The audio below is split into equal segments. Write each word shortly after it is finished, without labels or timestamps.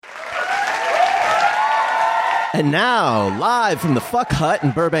And now, live from the Fuck Hut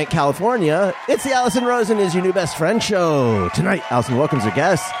in Burbank, California, it's the Alison Rosen is Your New Best Friend show. Tonight, Alison welcomes her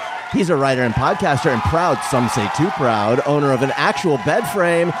guest. He's a writer and podcaster and proud, some say too proud, owner of an actual bed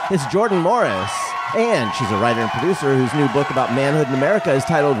frame. It's Jordan Morris. And she's a writer and producer whose new book about manhood in America is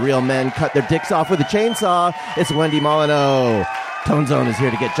titled Real Men Cut Their Dicks Off with a Chainsaw. It's Wendy Molyneux. Tone Zone is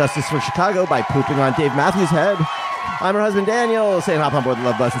here to get justice for Chicago by pooping on Dave Matthews' head. I'm her husband, Daniel, saying hop on board the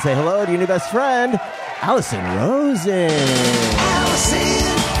love bus and say hello to your new best friend, Alison Rosen. Alison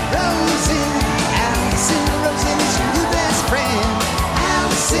Rosen. Alison Rosen is your new best friend.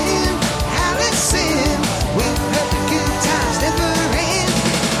 Alison, with her the good times never end.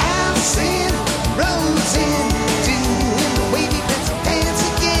 Alison Rosen, doing the wavy pencil dance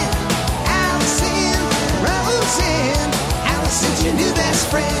again. Alison Rosen. Alison's your new best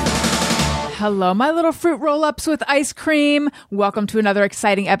friend. Hello, my little fruit roll-ups with ice cream. Welcome to another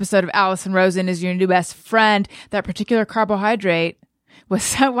exciting episode of Alison Rosen is Your New Best Friend. That particular carbohydrate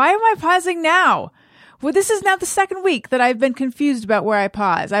was... Why am I pausing now? Well, this is now the second week that I've been confused about where I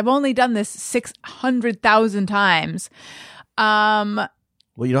pause. I've only done this 600,000 times.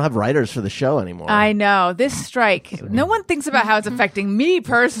 Well, you don't have writers for the show anymore. I know. This strike, no one thinks about how it's affecting me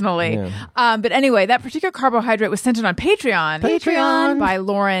personally. Yeah. But anyway, that particular carbohydrate was sent in on Patreon by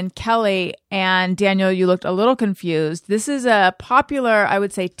Lauren Kelly. And Daniel, you looked a little confused. This is a popular, I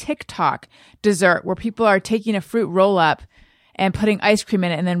would say, TikTok dessert where people are taking a fruit roll-up and putting ice cream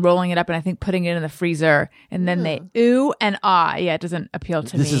in it and then rolling it up and I think putting it in the freezer. And then they ooh and ah. Yeah, it doesn't appeal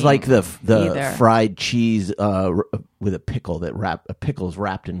to me. This is like the fried cheese with a pickle pickle's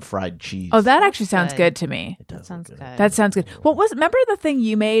wrapped in fried cheese. Oh, that actually sounds good to me. It does sounds good. That sounds good. Remember the thing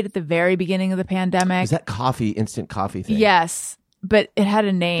you made at the very beginning of the pandemic? Is that instant coffee thing? Yes, but it had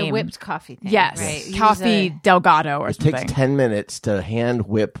a name. The whipped coffee thing. Yes, right? Coffee Delgado or something. It takes 10 minutes to hand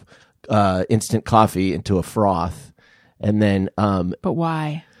whip instant coffee into a froth. And then, but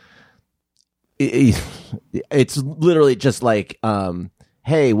why? It's literally just like,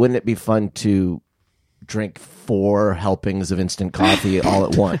 hey, wouldn't it be fun to drink 4 helpings of instant coffee all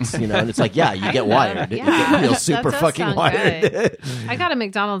at once? You know, and it's like, yeah, you get wired. Yeah. You get real super fucking wired. I got a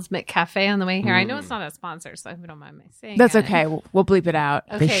McDonald's McCafe on the way here. I know it's not a sponsor, so I hope you don't mind me saying that's it. okay. We'll bleep it out.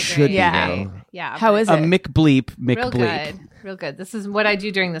 Okay, They great. should be, Yeah. though. Yeah. How is it? McBleep. Real good. Real good. This is what I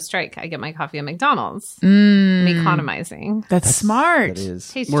do during the strike. I get my coffee at McDonald's. I'm economizing. That's smart. That is.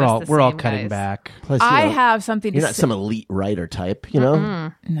 Tastes We're just the all same, cutting guys. back. Plus, I have something to You're not say. some elite writer type, you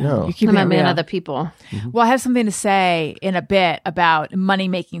know? No. You're keeping I'm a it man real. of the people. Well, I have something to say in a bit about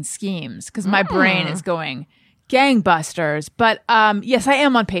money-making schemes because my brain is going gangbusters. But yes, I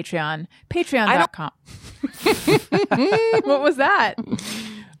am on Patreon. Patreon.com. What was that?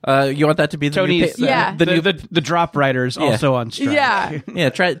 You want that to be the Tony's, new yeah. the drop writers also on strike. Yeah. Yeah,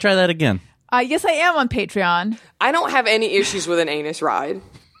 try that again. Yes, I am on Patreon. I don't have any issues with an anus ride.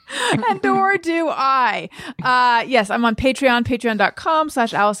 And nor do I. Yes, I'm on Patreon,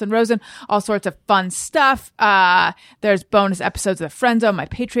 patreon.com/Alison Rosen. All sorts of fun stuff. There's bonus episodes of The Friend Zone, my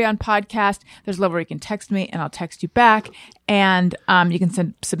Patreon podcast. There's a level where you can text me and I'll text you back. And you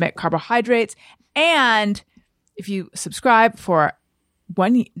can submit carbohydrates. And if you subscribe for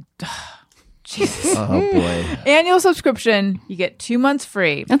Jesus. Oh, boy. Annual subscription, you get 2 months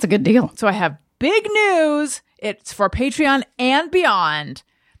free. That's a good deal. So I have big news. It's for Patreon and beyond.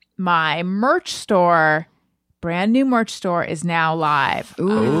 My merch store, brand new merch store, is now live.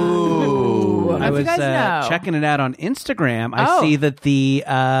 Ooh. I you was guys know. checking it out on Instagram. I see that the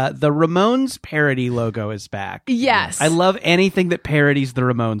Ramones parody logo is back. Yes. I love anything that parodies the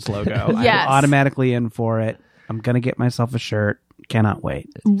Ramones logo. Yes. I'm automatically in for it. I'm going to get myself a shirt. Cannot wait.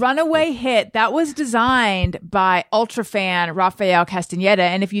 Runaway Hit. That was designed by ultra fan Rafael Castaneda.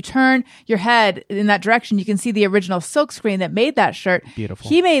 And if you turn your head in that direction, you can see the original silkscreen that made that shirt. Beautiful.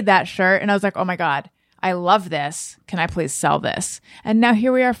 He made that shirt. And I was like, oh my God, I love this. Can I please sell this? And now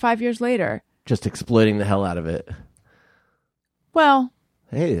here we are 5 years later. Just exploiting the hell out of it. Well,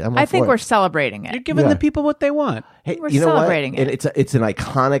 Hey, I'm all I think for we're it. celebrating it. You're giving the people what they want. Hey, we're you know celebrating what? it. And it's an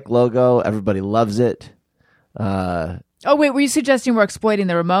iconic logo. Everybody loves it. Oh, wait, were you suggesting we're exploiting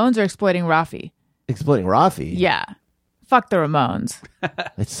the Ramones or exploiting Rafi? Exploiting Rafi. Yeah. Fuck the Ramones.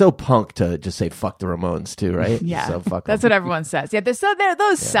 It's so punk to just say fuck the Ramones too, right? Yeah. So fuck That's them. what everyone says. Yeah, they're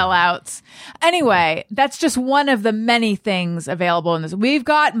those sellouts. Anyway, that's just one of the many things available in this. We've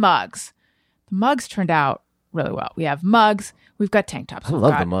got mugs. The mugs turned out really well. We have mugs. We've got tank tops. I We've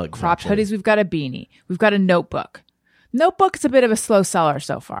love got the mugs, cropped actually. hoodies. We've got a beanie. We've got a notebook. Notebook's a bit of a slow seller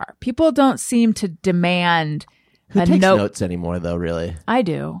so far. People don't seem to demand Who a takes note. notes anymore, though? Really? I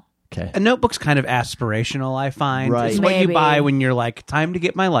do. Okay. A notebook's kind of aspirational, I find. Right. It's what you Maybe. buy when you're like, time to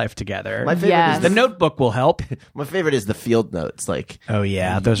get my life together. My favorite Yes. is The notebook will help. my favorite is the field notes. Like, Oh,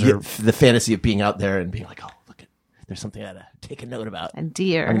 yeah. Those you are... get the fantasy of being out there and being like, oh, look at, there's something I gotta take a note about. And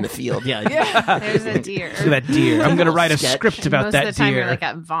deer. I'm in the field. Yeah. There's a deer. Look at that deer. I'm going to write a Sketch. script about Most that of the time deer. you're like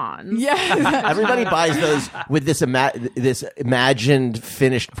at Vaughn's. Yeah. Everybody buys those with this this imagined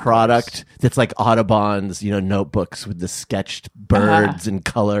finished product that's like Audubon's, notebooks with the sketched birds and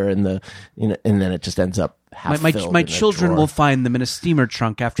color and and then it just ends up half my filled my in a children drawer. will find them in a steamer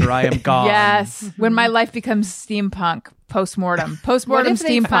trunk after I am gone. Yes. When my life becomes steampunk, postmortem. What Postmortem if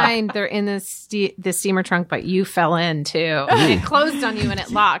they steampunk. find they're in the steamer trunk, but you fell in too? And it closed on you and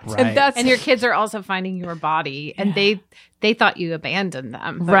it locked. Right. And that's And your kids are also finding your body, and they thought you abandoned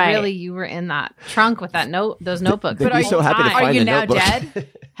them, but Right. really you were in that trunk with those notebooks. They'd the be so whole happy to time. find Are you the now notebook. dead?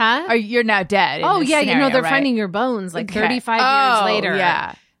 Huh? You're now dead. in Oh this yeah, scenario, they're right? finding your bones like Okay. 35 Oh, years later.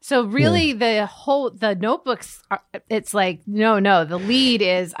 yeah. So really, the notebooks, it's like no. The lead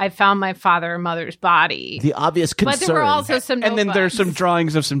is I found my father and mother's body, The obvious concern. but there were also some. And then there's some notebooks.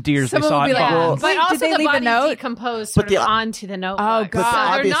 drawings of some deers Someone they saw will be at like, Vaughn's. But Wait, also did they the leave a body note? decomposed But sort the- of onto the notebook. Oh, But the God. So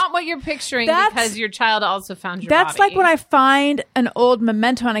they're obvious- not what you're picturing That's- because your child also found your That's body. like when I find an old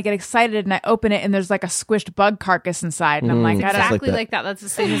memento and I get excited and I open it and there's like a squished bug carcass inside. And I'm like, I don't exactly like like that. That's the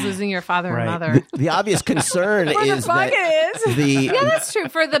same as losing your father Right. and mother. the obvious concern What the is fuck that it is? the Yeah, that's true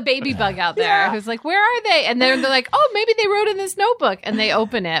for the baby bug out there who's like, where are they? And they're like, oh, maybe they wrote in this notebook. And they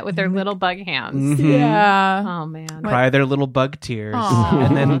open it with their little bug hands. Yeah. Oh, man. Cry their little bug tears.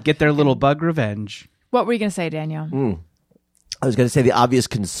 And then get their little bug revenge. What were you going to say, Daniel? I was going to say the obvious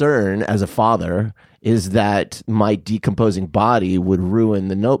concern as a father is that my decomposing body would ruin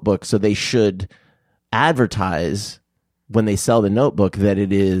the notebook. So they should advertise when they sell the notebook that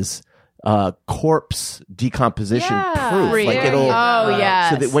it is corpse decomposition proof. Free. Like There it'll, you go. Oh,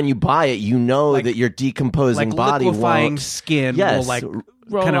 yes. so that when you buy it, you know that your decomposing Like body liquefying won't. skin Yes. will like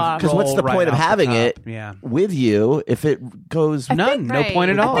Roll kind off. of Because what's the roll point right of off the having top. it Yeah. with you if it goes None. No right. point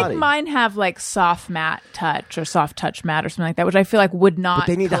at I all. I think mine have like soft matte touch or soft touch matte or something like that, which I feel like would not But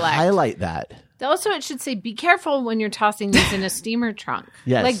they need collect. to highlight that. Also, it should say, be careful when you're tossing these in a steamer trunk.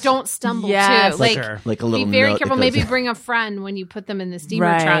 Yes. Like, don't stumble, Yes. too. Like, Sure. Like a little be very note that careful. goes- Maybe bring a friend when you put them in the steamer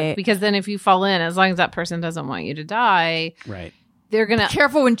Right. trunk, because then if you fall in, as long as that person doesn't want you to die, Right. they're going to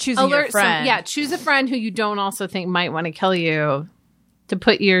Careful when choosing your alert friend. choose a friend who you don't also think might want to kill you, to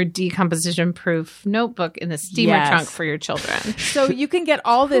put your decomposition proof notebook in the steamer Yes. trunk for your children. So you can get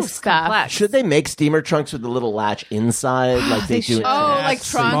all this stuff. Complex. Should they make steamer trunks with the little latch inside like they, do? should. Oh, like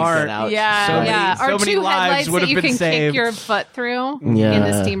So you can trunks. get out. Yeah. So many- Yeah, or so many two lives headlights would that have you been can saved. kick your foot through Yeah. in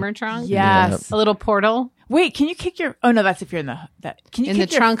the steamer trunk. Yes. A little portal Wait, can you kick your? Oh no, that's if you're in Can you in the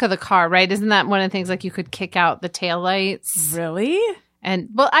kick your, trunk of the car, right? Isn't that one of the things, like you could kick out the taillights? Really? And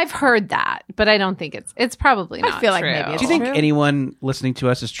well, I've heard that, but I don't think it's probably not feel like true. maybe it's Do you think True. anyone listening to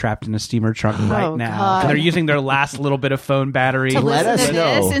us is trapped in a steamer trunk right now? God. And they're using their last little bit of phone battery. to Let listen us to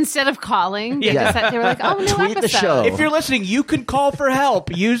know. this instead of calling? They, Yeah. they were like, "Oh, new Tweet the episode." show. If you're listening, you can call for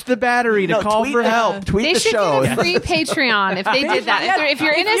help. Use the battery to No, call tweet for the- help. Tweet They the should show. get a free Patreon if they did that. If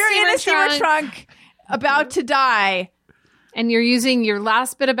you're in a steamer trunk about to die, and you're using your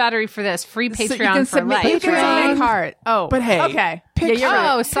last bit of battery for this, free Patreon so you can for submit. life. You can submit a card. Oh, But hey, okay. Yeah, you're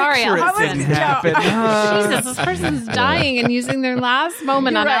right. Oh, sorry, Sure, it Alison. didn't happen. Jesus, this person's dying and using their last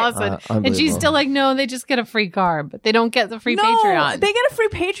moment on You're right. Alison. And she's Unbelievable. still like, no, they just get a free card, but they don't get the free No, Patreon. they get a free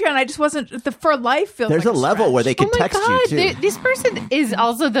Patreon. I just wasn't the for life. Feels There's like a level stretch. where they Oh can my text God. you too. This person is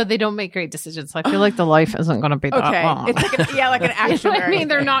also, though, they don't make great decisions. So I feel like the life isn't going to be that Okay, long. it's like like an You know action. what I mean?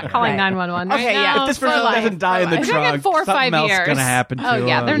 They're not calling Right. 911 right Okay, yeah. now. If this For person life, doesn't die in the for life. They're gonna trunk, get 4 or 5 something else years. is going to happen to Oh,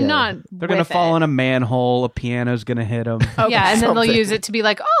 yeah. them. They're not. They're going to fall in a manhole. A piano's going to hit them. Yeah, and then they'll something. use it to be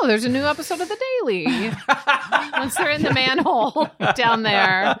like, oh, there's a new episode of The Daily. Once they're in the manhole down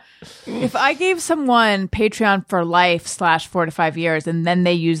there. If I gave someone Patreon for life / 4 to 5 years, and then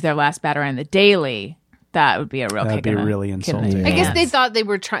they use their last battery on the daily, that would be a real. That'd kick be in the- really kick in the insulting. I guess they pants. thought they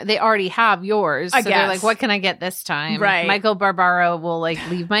were trying. They already have yours, so I they're guess. like, "What can I get this time?" Right. Michael Barbaro will like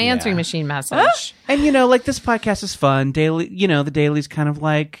leave my answering machine message. And like this podcast is fun. Daily, the Daily's kind of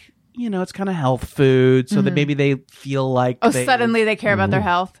like, it's kind of health food, so that maybe they feel like Suddenly they care about their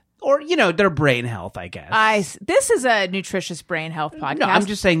health. or their brain health, I guess. This is a nutritious brain health podcast. No, I'm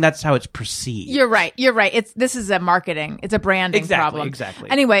just saying that's how it's perceived. You're right. This is a marketing. It's a branding problem. Exactly.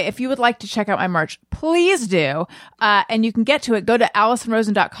 Anyway, if you would like to check out my merch, please do. And you can get to it. Go to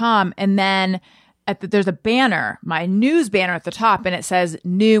AlisonRosen.com and then there's a banner, my news banner at the top, and it says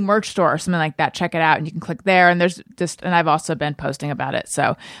new merch store or something like that. Check it out, and you can click there. And there's and I've also been posting about it,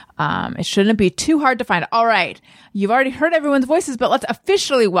 so it shouldn't be too hard to find. All right, you've already heard everyone's voices, but let's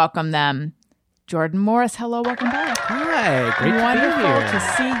officially welcome them. Jordan Morris, hello, welcome back. Hi, great Wonderful to be here. to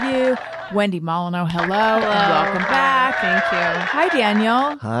see you. Wendy Molyneux, hello, and welcome back. Thank you. Hi,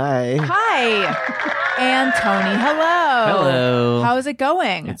 Daniel. Hi. Hi. And Tony, hello. Hello. How's it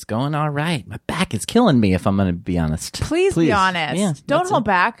going? It's going all right. My back is killing me, if I'm going to be honest. Please be honest. Yeah, Don't that's hold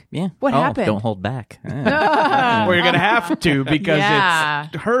back. Yeah. What happened? Don't hold back. Well, you're gonna have to because Yeah.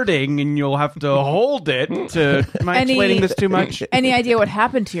 it's hurting, and you'll have to hold it. Am I explaining this too much? Any idea what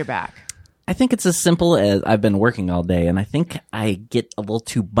happened to your back? I think it's as simple as I've been working all day, and I think I get a little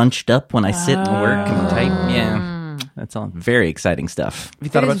too bunched up when I sit and work and type. Yeah. That's all very exciting stuff. Have you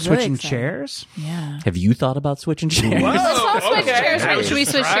thought It about is really switching exciting. chairs? Yeah. Have you thought about switching chairs? Let's all switch chairs. Right? Should we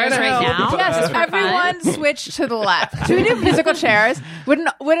switch chairs right now? Yes, Just for fun? everyone switch to the left. Should we do musical chairs? Would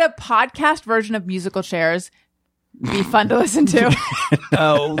a podcast version of musical chairs be fun to listen to?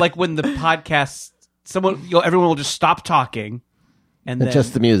 Oh, like when the podcast, everyone will just stop talking, and then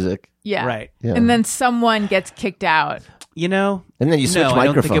Just the music. Yeah. right. Yeah. And then someone gets kicked out. You know, And then you switch no,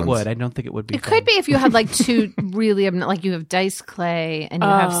 microphones. I don't think it would be. It could be if you had like two really like you have Dice Clay and you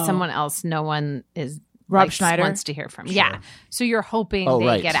have someone else no one is Rob like, Schneider? wants to hear from. Yeah. So you're hoping Oh, they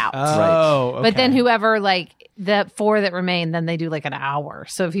right. get out. Oh, okay. But then whoever like the four that remain, then they do like an hour.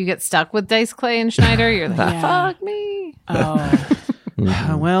 So if you get stuck with Dice Clay and Schneider, you're like, Yeah. fuck me. Oh.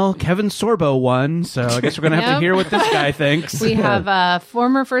 Well, Kevin Sorbo won, so I guess we're gonna have to Yep. hear what this guy thinks. We have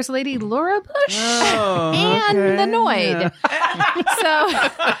former First Lady Laura Bush and the Noid.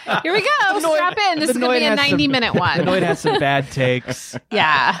 So here we go. Strap in. This is going to be a 90-minute The one. Noid has some bad takes.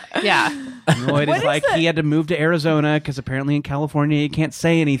 Yeah. Noid is like he had to move to Arizona because apparently in California you can't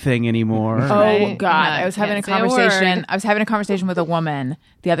say anything anymore. Oh Right. God! Yeah, I was having a can't say a conversation. word. I was having a conversation with a woman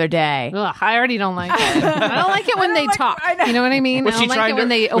the other day. Ugh, I already don't like it. I don't like it when they like- talk. I know. You know what I mean? Was I she don't like trying it to- when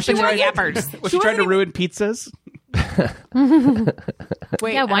they was she open their trying yappers. Was she trying to ruin pizzas?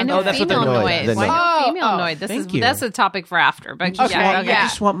 Wait, Yeah, why I no don't know. that's what they're female Noid. noise? They're Why no Noid. female Oh, noid? thank you. That's a topic for after. But Okay, yeah, yeah. I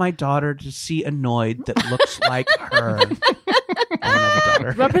just want my daughter to see a Noid that looks like her. I don't have a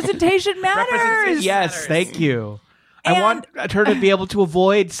daughter. Representation matters. Yes, thank you. I And- want her to be able to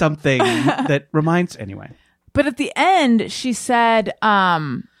avoid something that reminds. Anyway, But at the end, she said,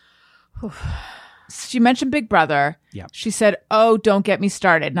 she mentioned Big Brother. Yeah. She said, "Oh, don't get me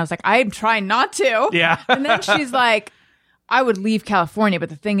started." And I was like, "I'm trying not to." Yeah. And then she's like, "I would leave California, but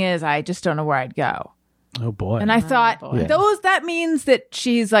the thing is, I just don't know where I'd go." oh boy. And I thought, boy. that means that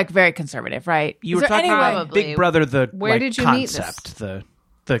she's like very conservative, right? you Is were there talking any way- about Big Brother, the Where like, did you meet this? concept, the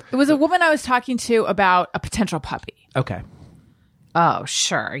It was a woman I was talking to about a potential puppy. okay, Oh,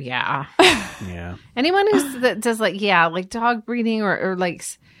 sure, yeah. yeah. Anyone that does like dog breeding or like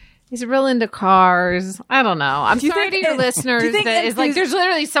is real into cars. I don't know. I'm Do you sorry to think your it- listeners do you think that is like enthus- there's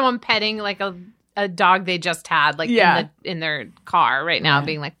literally someone petting like a dog they just had like Yeah. in their car right now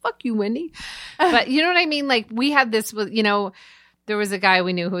being like, fuck you, Wendy. But you know what I mean? Like we had this with, there was a guy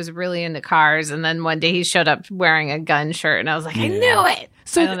we knew who was really into cars, and then one day he showed up wearing a gun shirt, and I was like, I knew it.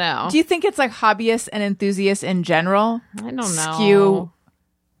 So I don't know. Do you think it's like hobbyists and enthusiasts in general I don't know. skew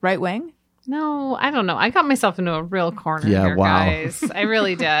right wing? No, I don't know. I got myself into a real corner Yeah, here, wow. guys. I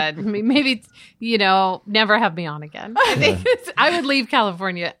really did. Maybe, never have me not again. I think I would leave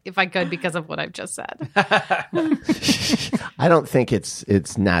California if I could because of what I've just said. I don't think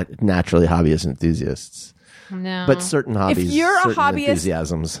it's not naturally hobbyist enthusiasts, No. but certain hobbies, you're a certain hobbyist-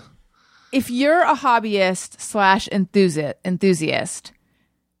 enthusiasms. If you're a hobbyist / enthusiast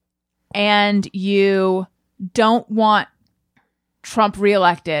and you don't want Trump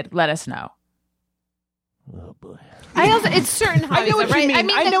reelected, let us know. Oh boy. it's certain hobbies, I know what you right? mean. I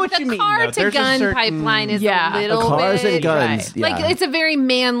mean, I know what the you mean, car though. to There's a gun certain- pipeline is Yeah. a little Cars bit and guns. right. Yeah. like it's a very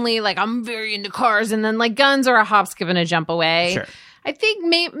manly. Like I'm very into cars, and then like guns are a hop, skip, and a jump away. Sure. I think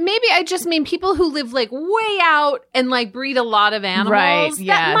maybe I just mean people who live like way out and like breed a lot of animals. Right, That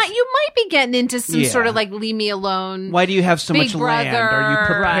yes. you might be getting into some Yeah. sort of like leave me alone. Why do you have so Big much land? Are you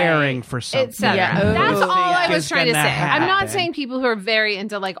Brother, preparing for something? etc. Yeah. That's Ooh. all I Think was is trying to say. gonna I'm not happen. saying people who are very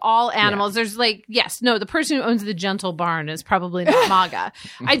into like all animals. There's like, the person who owns the gentle barn is probably not MAGA.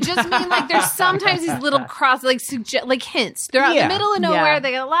 I just mean like there's sometimes these little cross like hints. They're out in Yeah. the middle of nowhere. Yeah.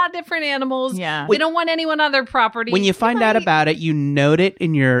 They got a lot of different animals. Yeah. They don't want anyone on their property. When you find out about it, you note it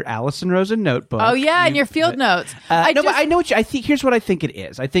in your Alison Rosen notebook. Oh yeah, and your field notes. But I know what I think. Here's what I think it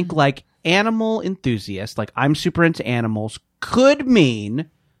is. I think like animal enthusiast, like I'm super into animals, could mean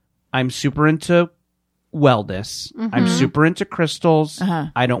I'm super into wellness. I'm super into crystals.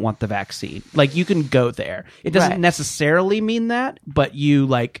 I don't want the vaccine. Like, you can go there. It doesn't necessarily mean that, but you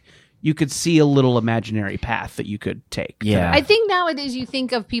could see a little imaginary path that you could take. Yeah. I think nowadays you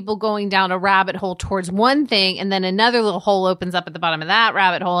think of people going down a rabbit hole towards one thing, and then another little hole opens up at the bottom of that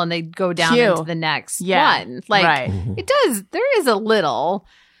rabbit hole, and they go down into the next one. Like, it does. There is a little,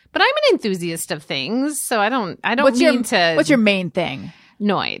 but I'm an enthusiast of things, so I don't What's your main thing?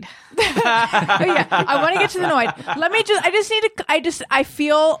 Noid. I want to get to the Noid. I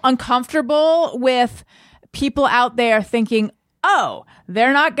feel uncomfortable with people out there thinking, oh,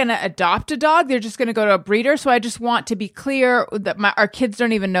 they're not going to adopt a dog. They're just going to go to a breeder. So I just want to be clear that our kids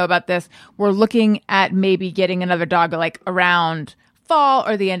don't even know about this. We're looking at maybe getting another dog like around fall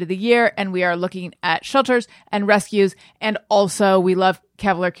or the end of the year. And we are looking at shelters and rescues. And also we love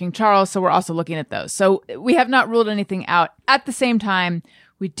Cavalier King Charles. So we're also looking at those. So we have not ruled anything out. At the same time,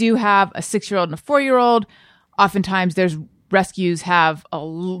 we do have a 6-year-old and a 4-year-old. Oftentimes there's rescues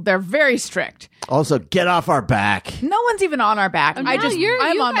they're very strict. Also, get off our back. No one's even on our back. I'm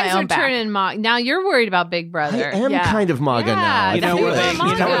on my own back. Now you're worried about Big Brother. I am kind of MAGA now. You know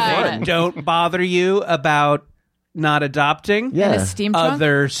what don't bother you about not adopting? In a steam trunk?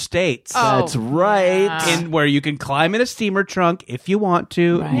 Other states. That's right. In where you can climb in a steamer trunk if you want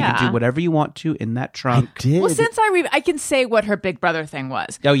to. Right. You can do whatever you want to in that trunk. Well, since I can say what her Big Brother thing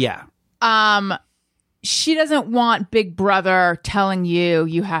was. Oh, yeah. She doesn't want Big Brother telling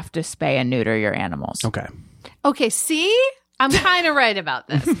you have to spay and neuter your animals. Okay, see? I'm kind of right about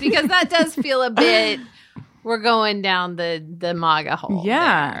this because that does feel a bit we're going down the MAGA hole.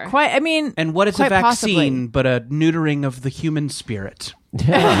 Yeah, there. quite. I mean, And what is a possibly. vaccine but a neutering of the human spirit?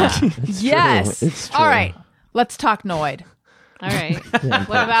 Yeah. Yes. It's true. All right, let's talk Noid. All right. What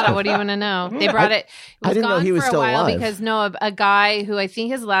about it? What do you want to know? They brought it. It was I didn't know gone he was for a still while alive. because a guy who I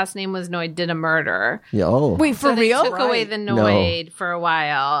think his last name was Noid did a murder. Yeah, oh. Wait, for So they real? took away the Noid for a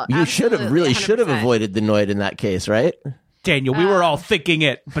while. You should have Absolutely, should have 100%. avoided the Noid in that case, right? Daniel, we were all thinking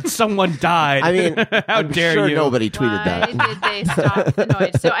it, but someone died. I mean, how I'm dare sure you? nobody tweeted Why that. did they stop the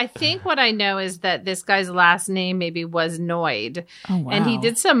Noid? So I think what I know is that this guy's last name maybe was Noid. Oh, wow. And he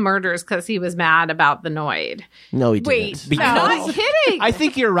did some murders because he was mad about the Noid. No, he didn't. Wait, Because- I'm not kidding. I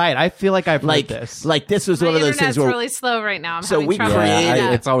think you're right. I feel like I've Like heard this. like this was My one of those internet's things where really slow right now. I'm So having we trouble created- getting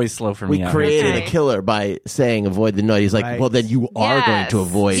it It's always slow for we me. created Okay. a killer by saying avoid the Noid. He's like, Right. well, then you are going to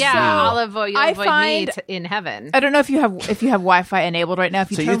avoid. Yeah, the- I'll avoid. You'll I avoid find- me in heaven. I don't know if you have Wi-Fi enabled right now.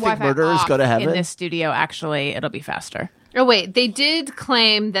 If you So turn you think Wi-Fi murderers off go to heaven? in this studio, actually, it'll be faster. Oh wait, they did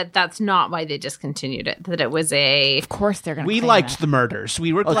claim that that's not why they discontinued it. That it was a. Of course, they're going to. we liked the murders.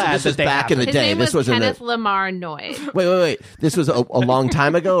 We were Oh, so glad this that was they back in the happened. His day. name This was wasn't Kenneth Lamar Noid. Wait. This was a long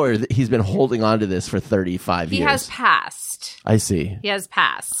time ago, or he's been holding on to this for 35 He years? has passed. I see. He has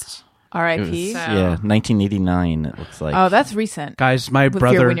passed. R.I.P. So- Yeah, 1989. It looks like. Oh, that's recent. Guys, my With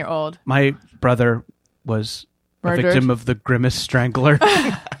brother. Fear When You're Old. My brother was a Murdered? victim of the Grimace Strangler.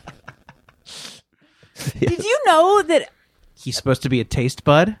 Did you know that? He's supposed to be a taste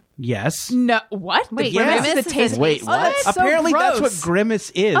bud. Yes. No, what? Wait, Grimace Grimace is is the taste. Wait, Oh, what? that's so Apparently, that's gross. what Grimace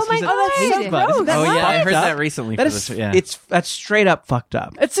is. Oh my He's a God. taste That's so bud. Isn't that gross. Oh yeah, I heard fucked up? that recently. That for is, this, yeah. that's straight up fucked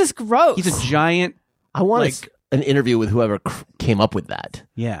up. It's just gross. He's a giant. I want Like- an interview with whoever came up with that.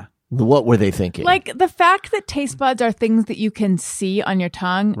 Yeah. What were they thinking? Like the fact that taste buds are things that you can see on your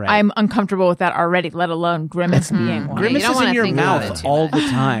tongue, Right. I'm uncomfortable with that already, let alone grimace being one. Grimace don't is in wanna your think about mouth it too all the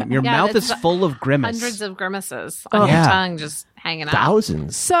time. Your Yeah, mouth that's is full of grimace. Hundreds of grimaces on Yeah. your tongue, just hanging out.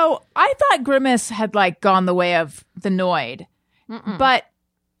 thousands. So I thought Grimace had like gone the way of the Noid, but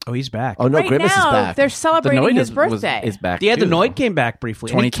Oh, he's back. Oh no, right Grimace now is back. they're the celebrating Noid his birthday. is back. Yeah, the too. Noid came back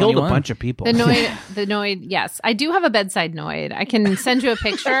briefly. And he killed a 2021. bunch of people. The Noid, yes. I do have a bedside Noid. I can send you a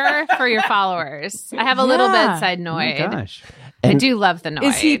picture for your followers. I have a little Yeah. bedside Oh Noid. my gosh. I do love the Noid.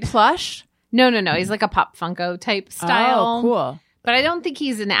 Is he plush? No. He's like a Pop Funko type style. Oh, cool. But I don't think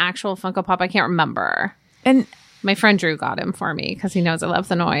he's an actual Funko Pop. I can't remember. And My friend Drew got him for me because he knows I love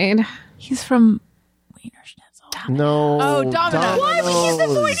the Noid. he's from Wiener Schnitzel. No. Oh, Domino's. What? He's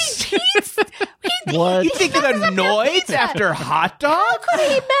avoiding pizza. What? You thinking of Noids after hot dog?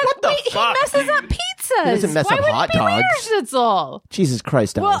 What the fuck? He messes up pizzas. doesn't mess Why up would hot it be dogs. Wiener Schnitzel? Jesus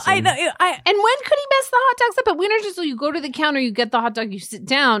Christ, Well, Alison. I know. And when could he mess the hot dogs up? At Wiener Schnitzel, you go to the counter, you get the hot dog, you sit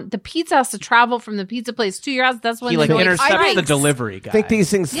down. The pizza has to travel from the pizza place to your house. That's when He the like Noid intercepts strikes. the delivery guy. Think these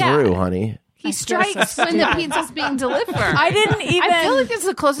things Yeah. through, honey. He strikes when the pizza's being delivered. I didn't even. I feel like this is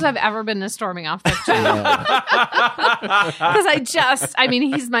the closest I've ever been to storming off picture. Because I mean,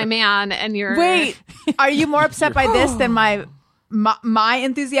 he's my man, and you're. Wait, are you more upset by this than my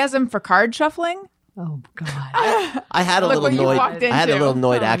enthusiasm for card shuffling? Oh, God. I had a Look little what you Noid. walked I had a into. little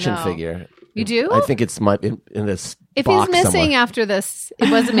Noid Oh, action no. figure. You do? I think it's in this. If box he's missing somewhere. after this, it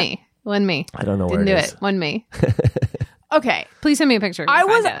wasn't me. Wasn't me. I don't know Didn't where do it is. it. Wasn't me. Okay. Please send me a picture. I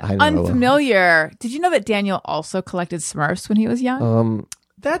was I don't know. unfamiliar. Did you know that Daniel also collected Smurfs when he was young?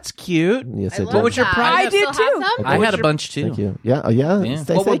 That's cute. Yes, I love did. What was your that. prize? I did still have too. them? I had a your- bunch too. Thank you. Yeah. Oh, yeah. Yeah.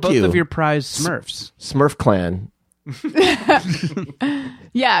 Thank What were both you. of your prize Smurfs? Smurf clan?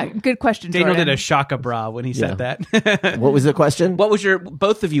 Yeah, good question, Daniel Jordan. did a shaka bra when he said that. What was the question? What was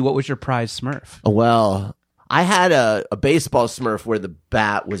both of you? What was your prize Smurf? Well, I had a baseball Smurf where the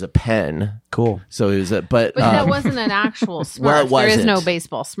bat was a pen. Cool. So it was but that wasn't an actual Smurf. Well, it There is no wasn't.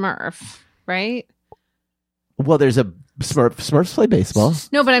 baseball Smurf, right? well, there's a Smurf. Smurfs play baseball.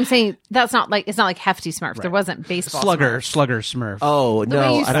 No, but I'm saying it's not like Hefty Smurf. There wasn't baseball Slugger Smurf. Smurf. Oh The no,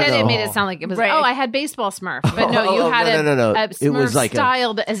 way you I don't said it know. made it sound like it was. Right. Oh, I had baseball Smurf, but no, you had no. a Smurf It was like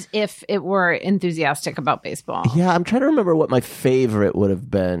styled as if it were enthusiastic about baseball. Yeah, I'm trying to remember what my favorite would have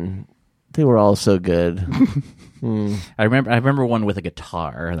been. They were all so good. I remember one with a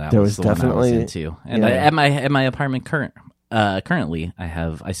guitar. That There was was the one I definitely- was into. And yeah. at my apartment currently, I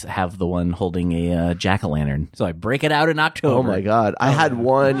have the one holding a jack-o'-lantern. So I break it out in October. Oh my god! I had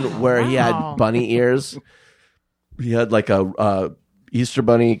one where he had bunny ears. He had like a Easter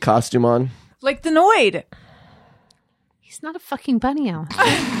bunny costume on. Like the Noid. He's not a fucking bunny, Alan.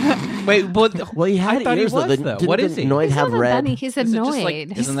 Wait, but Well, he had I thought he ears. was, though. though. Didn't What the is he? Noid He's have not a red? bunny. He's a Is it just Noid.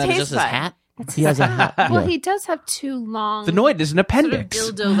 like, isn't that taste just his bud. hat? He has a hat. Well, yeah. he does have two long. the Noid is an sort of appendix.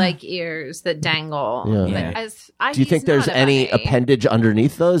 dildo-like ears that dangle. Yeah. But Do you think there's any appendage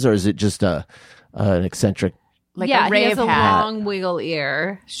underneath those, or is it just an eccentric? Like yeah, a rave he has a hat. long wiggle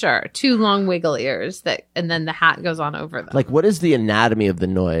ear. Sure, two long wiggle ears and then the hat goes on over them. Like, what is the anatomy of the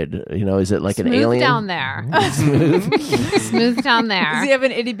Noid? You know, is it like an Smooth alien? down there. Smooth down there. Does he have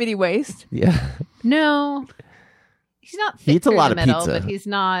an itty bitty waist? Yeah. No, he's not. Thick He eats a through lot the of middle, pizza. but he's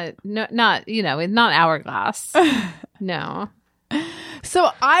not not hourglass. No, So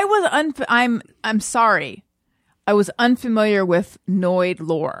I was I'm sorry. I was unfamiliar with Noid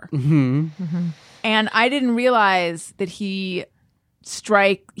lore. Mm-hmm. And I didn't realize that he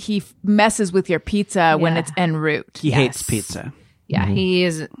messes with your pizza when Yeah. it's en route. He hates pizza. yeah,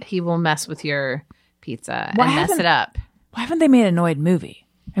 he will mess with your pizza Why and mess haven't- it up. Why haven't they made a Noid movie?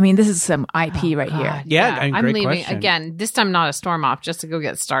 I mean, this is some IP right here. Yeah, and I'm great leaving question. again. This time, not a storm off, just to go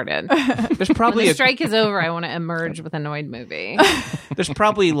get started. There's When probably the strike is over, I want to emerge with a Noid movie. there's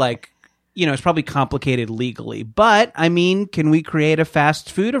probably like it's probably complicated legally, but I mean, can we create a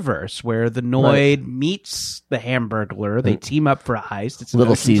fast foodiverse where the Noid meets the Hamburglar? They team up for a heist. It's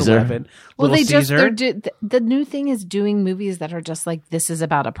Little Ocean's Caesar. 11. Well, Little Caesar. the new thing is doing movies that are just like this is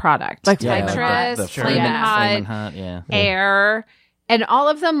about a product, Like Yeah, Tetris, the Flamin' Flamin' Hot, Hot, yeah. Air, and all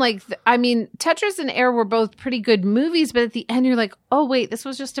of them. Like, I mean, Tetris and Air were both pretty good movies, but at the end, you're like, oh wait, this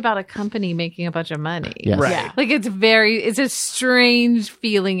was just about a company making a bunch of money. Yes. Right. Yeah. Like it's a strange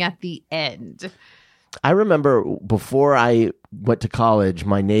feeling at the end. I remember before I went to college,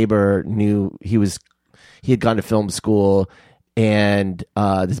 my neighbor knew he had gone to film school, and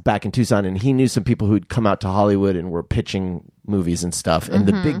this is back in Tucson, and he knew some people who'd come out to Hollywood and were pitching movies and stuff. And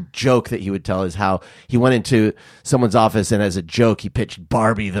the big joke that he would tell is how he went into someone's office and as a joke he pitched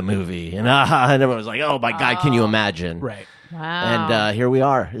Barbie the movie, and everyone was like, "Oh my god, can you imagine?" Right. Wow. And here we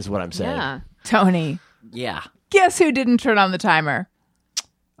are, is what I'm saying. yeah. Tony, Yeah. guess who didn't turn on the timer?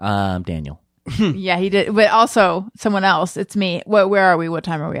 Daniel. Yeah, he did. But also someone else. It's me. Where are we? What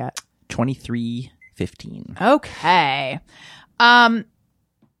time are we at? 23:15. Okay.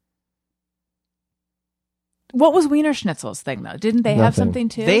 What was Wiener Schnitzel's thing though? Didn't they have Nothing. something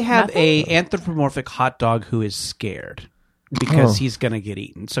too? They have Nothing? a anthropomorphic hot dog who is scared because he's going to get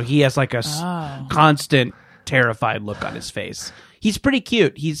eaten. So he has like a constant terrified look on his face. He's pretty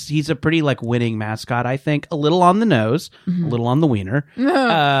cute. He's a pretty like winning mascot, I think. A little on the nose, a little on the wiener.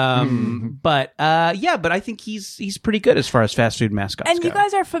 But I think he's pretty good as far as fast food mascots And go. you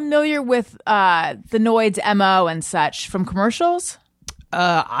guys are familiar with the Noid's MO and such from commercials?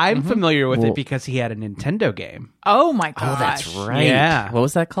 I'm familiar with it because he had a Nintendo game. Oh my gosh. Oh, that's right. Yeah. What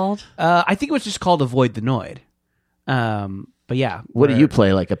was that called? I think it was just called Avoid the Noid. But yeah. What do you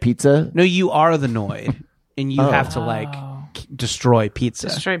play? Like a pizza? No, you are the Noid, and you have to like destroy pizza.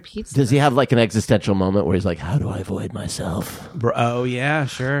 Destroy pizza. Does he have like an existential moment where he's like, "How do I avoid myself?" Oh yeah,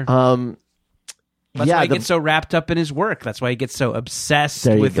 sure. That's yeah, why he gets so wrapped up in his work. That's why he gets so obsessed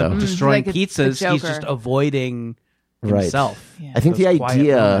There you with go. destroying Like a pizzas. He's Joker. just avoiding Right. himself. Yeah. I think the Those quiet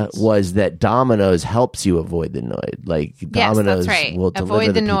idea moments. was that Domino's helps you avoid the Noid. Like Yes, Domino's that's right. will deliver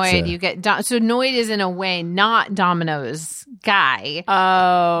Avoid the pizza. Noid. You get so Noid is in a way not Domino's guy.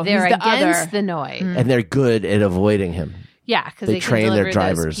 Oh, They're he's the against other. the Noid. and they're good at avoiding him. Yeah, because They they train can their deliver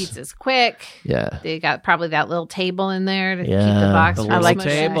drivers. those pizzas quick. Yeah. They got probably that little table in there to keep Yeah. the box The from little smushing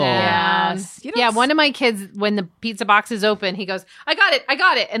table. down. Yes. You don't Yeah, one of my kids, when the pizza box is open, he goes, I got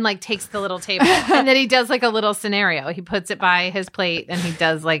it, and like takes the little table. And then he does like a little scenario. He puts it by his plate and he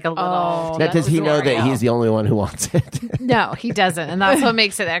does like a little. Now, does he know that tutorial. he's the only one who wants it? No, he doesn't. And that's what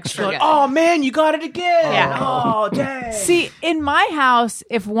makes it extra good. Oh man, you got it again. Yeah. Oh dang. See, in my house,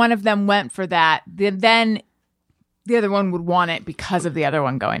 if one of them went for that, then the other one would want it because of the other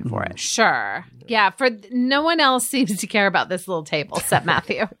one going for it. Sure. Yeah, for no one else seems to care about this little table except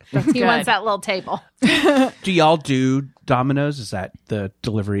Matthew. He good. wants that little table. Do y'all do Domino's? Is that the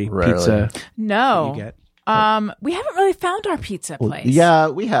delivery Rarely. pizza No. you get? We haven't really found our pizza place. Yeah,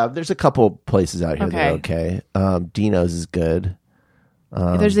 we have. There's a couple places out here that are Okay. okay. Dino's is good.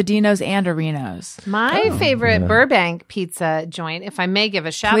 There's a Dino's and a Reno's. My favorite Burbank pizza joint, if I may give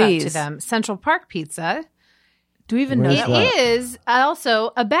a shout out to Please. them, Central Park Pizza. Do we even know Where's that? that? It is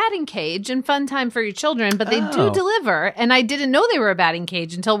also a batting cage and fun time for your children, but they do deliver. And I didn't know they were a batting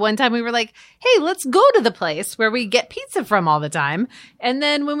cage until one time we were like, hey, let's go to the place where we get pizza from all the time. And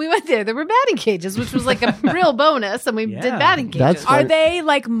then when we went there were batting cages, which was like a real bonus. And we did batting cages. That's Are fun. they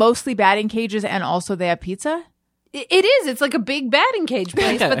like mostly batting cages and also they have pizza? It is. It's like a big batting cage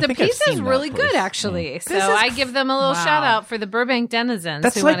place, but the think I've pizza is seen that really place. good, actually. So This is- I give them a little Wow. shout out for the Burbank denizens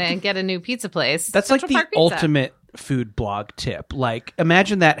That's who like- want to get a new pizza place. That's Central like the Park Pizza. ultimate food blog tip. Like,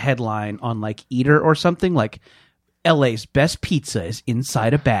 imagine that headline on like Eater or something like, LA's best pizza is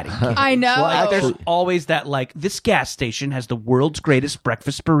inside a batting cage. I know. Like, there's Actually- always that, like, this gas station has the world's greatest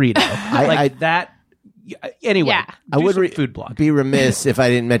breakfast burrito. Like that. Anyway, Yeah. I do would some food blog. be remiss if I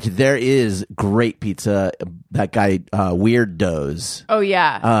didn't mention there is great pizza. That guy Weird Doughs, Oh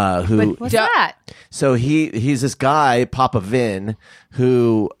yeah. who What's that? so he's this guy Papa Vin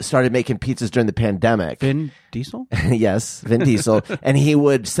who started making pizzas during the pandemic. Vin Diesel? Yes, Vin Diesel, and he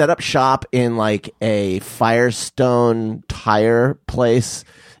would set up shop in like a Firestone tire place,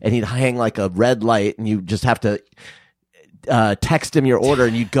 and he'd hang like a red light, and you just have to text him your order,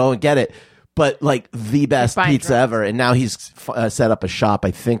 and you'd go and get it. But like the best buying pizza drugs. ever, and now he's set up a shop,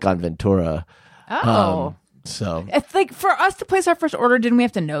 I think, on Ventura. Oh. So It's like for us to place our first order, didn't we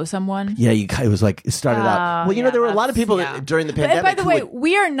have to know someone? yeah, it was like it started out. Well, you know, yeah, there were a lot of that's- people yeah. during the But pandemic. by the who way, would-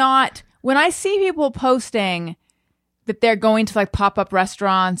 we are not. When I see people posting that they're going to like pop up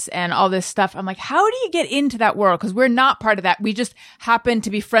restaurants and all this stuff, I'm like, how do you get into that world? Because we're not part of that. We just happen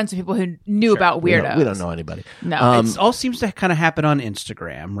to be friends with people who knew about weirdos. we don't know anybody. No. It all seems to kind of happen on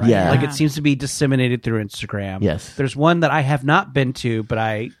Instagram, right? Yeah. Like it seems to be disseminated through Instagram. Yes. There's one that I have not been to, but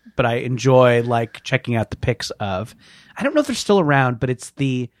I enjoy like checking out the pics of. I don't know if they're still around, but it's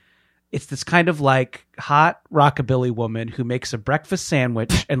this kind of like hot rockabilly woman who makes a breakfast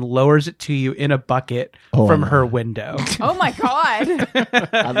sandwich and lowers it to you in a bucket from her window. Oh my god.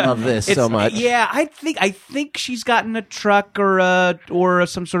 I love this so much. Yeah, I think she's gotten a truck or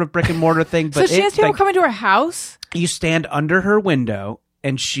some sort of brick and mortar thing. So But she has people coming to her house. you stand under her window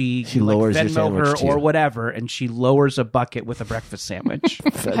and she lowers your Venmo sandwich her to or you. whatever, and she lowers a bucket with a breakfast sandwich.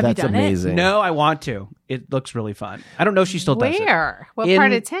 That's done it? amazing. No, I want to. It looks really fun. I don't know if she still does it. Where? What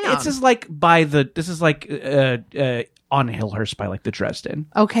part of town? It's just like by the. This is like on Hillhurst by like the Dresden,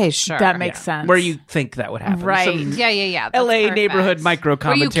 Okay, sure. That makes sense. where you think that would happen. Right. Some Yeah. That's L.A. perfect. neighborhood micro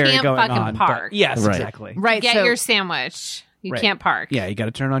commentary Where you can't going fucking on. but- park. yes, Right. exactly. right. Get so your sandwich. You Right. can't park. Yeah, you got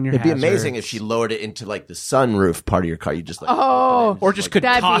to turn on your. It'd be hazards. amazing if she lowered it into like the sunroof part of your car. You just like or just could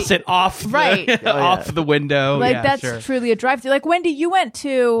That'd toss be- it off Right. off the window. like Yeah, that's sure. truly a drive through. Like Wendy, you went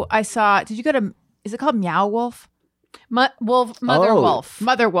to. I saw. Did you go to? Is it called Meow Wolf? Mother Oh. Wolf.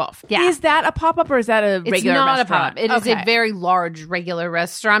 Mother Wolf. Yeah. Is that a pop up or is that a It's regular not restaurant? a pub. It is Okay. a very large regular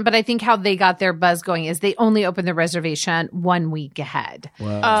restaurant, but I think how they got their buzz going is they only open the reservation 1 week ahead. So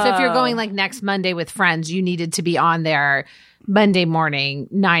if you're going like next Monday with friends, you needed to be on there Monday morning,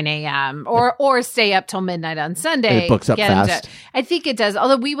 9 a.m. or stay up till midnight on Sunday. And it books up Get into- fast. I think it does.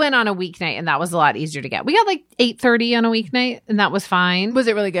 Although we went on a weeknight and that was a lot easier to get. We got like 8:30 on a weeknight and that was fine. Was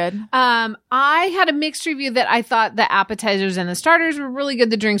it really good? I had a mixed review that I thought the appetizers and the starters were really good.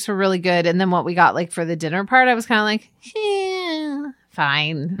 The drinks were really good. And then what we got like for the dinner part, I was kind of like,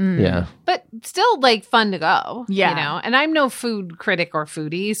 fine. Yeah. But still like fun to go. Yeah. You know, and I'm no food critic or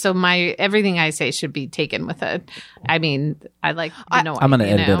foodie. So everything I say should be taken with I mean, I like, I'm going to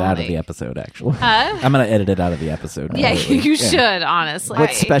edit it out of the episode, actually. I'm going to edit it out of the episode. Yeah, completely. you should, honestly.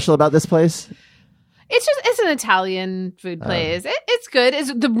 What's special about this place? It's an Italian food place. It's good.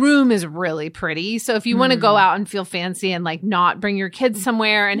 The room is really pretty. So if you want to go out and feel fancy and like not bring your kids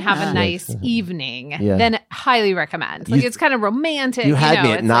somewhere and have a nice evening, then highly recommend. Like it's kind of romantic. You had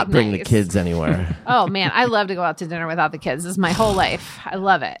me at it's, not like, bring nice. the kids anywhere. Oh man, I love to go out to dinner without the kids. This is my whole life. I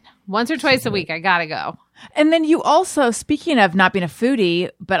love it. Once or twice a week, I gotta go. And then you also, speaking of not being a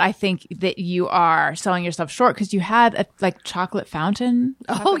foodie, but I think that you are selling yourself short because you had a chocolate fountain.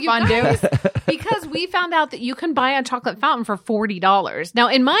 You guys, because we found out that you can buy a chocolate fountain for $40. Now,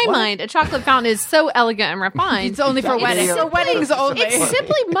 in my mind, a chocolate fountain is so elegant and refined. It's only for weddings. So weddings only. It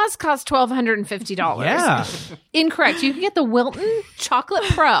simply must cost $1,250. Yeah. Incorrect. You can get the Wilton Chocolate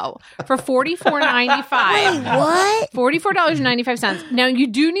Pro for $44.95. What? $44.95. Now, you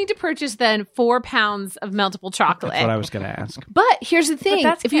do need to purchase then 4 pounds of meltable chocolate. That's what I was going to ask. But here's the thing.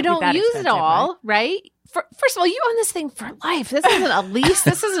 that If you can't be don't that use it expensive, all, right? First of all, you own this thing for life. This isn't a lease.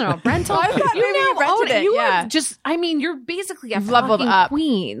 This isn't a rental. I thought maybe you rented own it, You yeah. are just, I mean, you're basically a leveled fucking up.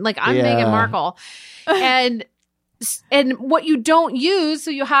 queen. Like, I'm Yeah. Meghan Markle. And what you don't use,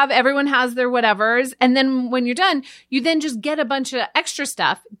 so you have, everyone has their whatevers. And then when you're done, you then just get a bunch of extra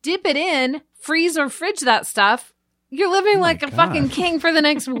stuff, dip it in, freeze or fridge that stuff. You're living like a fucking king for the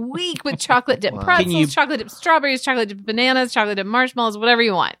next week with chocolate dipped pretzels, chocolate dipped strawberries, chocolate dipped bananas, chocolate dipped marshmallows, whatever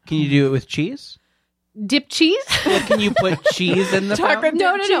you want. Can you do it with cheese? Dip cheese? Can you put cheese in the fountain?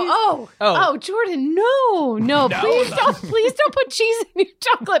 No. Oh, Jordan, no. Please don't put cheese in your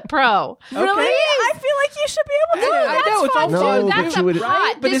chocolate pro. Really? I feel like you should be able to. I know, it's all No, fun. but That's you would-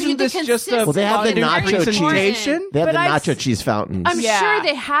 right. But isn't this just a Well, they have the nacho presentation? They have But the I've nacho cheese fountains. I'm sure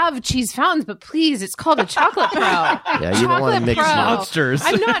they have cheese fountains, but please, it's called a chocolate pro. Yeah, you don't want to mix monsters.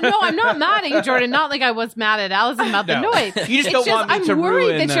 I'm not mad at you, Jordan. Not like I was mad at Allison about the No. noise. You just don't want me I'm to worried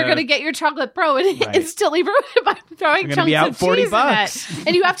ruin that you're the- going to get your chocolate pro and instantly ruin it by throwing gonna chunks be out of $40 cheese in it.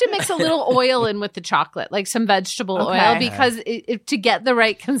 And you have to mix a little oil in with the chocolate, like some vegetable oil, Okay. because to get the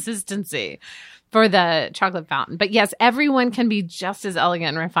right consistency for the chocolate fountain. But yes, everyone can be just as elegant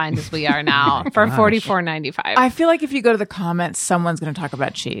and refined as we are now for $44.95. I feel like if you go to the comments, someone's going to talk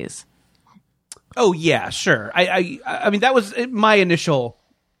about cheese. Oh yeah, sure. I mean that was my initial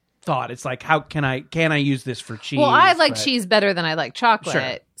thought. It's like, how can I use this for cheese? Well, I like But- cheese better than I like chocolate.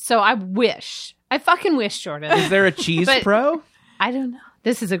 Sure. So I fucking wish, Jordan. Is there a cheese But- pro? I don't know.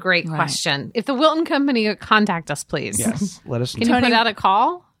 This is a great question. If the Wilton Company contact us, please. Yes. Let us know. Can you put out a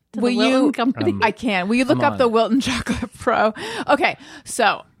call to Will the Wilton you? Company? I can. Will you look up the Wilton Chocolate Pro? Okay,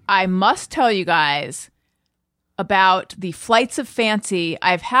 so I must tell you guys about the flights of fancy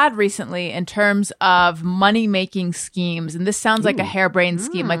I've had recently in terms of money-making schemes. And this sounds like a harebrained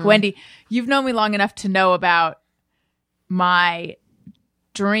scheme. Like, Wendy, you've known me long enough to know about my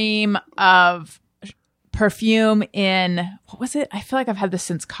dream of perfume in, what was it? I feel like I've had this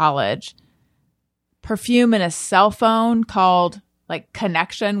since college. Perfume in a cell phone called like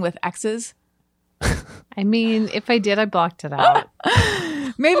Connection with Exes. I mean, if I did, I blocked it out.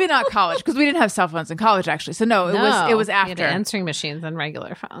 Maybe not college because we didn't have cell phones in college actually. So no, it was We had after. answering machines and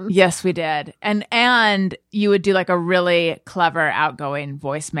regular phones. Yes, we did. And you would do like a really clever outgoing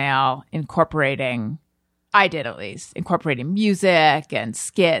voicemail incorporating, I did at least, incorporating music and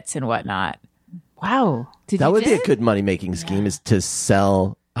skits and whatnot. Wow. That would be a good money-making scheme, is to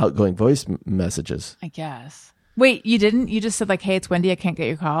sell outgoing voice messages. I guess. Wait, you didn't? You just said like, hey, it's Wendy, I can't get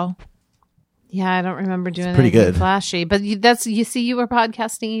your call. Yeah, I don't remember doing pretty anything good. flashy. But you see, you were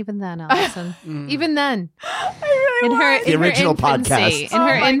podcasting even then, Alison. Even then. I really was. The original infancy, podcast. In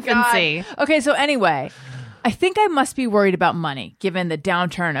her Oh my infancy. God. Okay, so anyway, I think I must be worried about money given the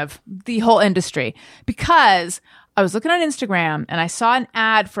downturn of the whole industry because I was looking on Instagram and I saw an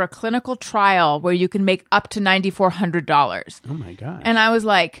ad for a clinical trial where you can make up to $9,400. Oh my god. And I was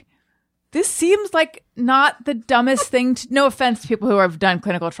like, this seems like not the dumbest thing to, no offense to people who have done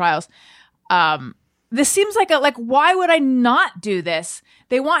clinical trials. This seems like why would I not do this?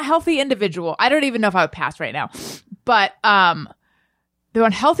 They want healthy individual. I don't even know if I would pass right now, but, they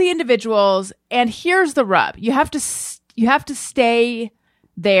want healthy individuals. And here's the rub. You have to stay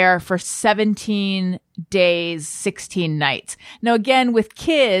there for 17 days, 16 nights. Now, again, with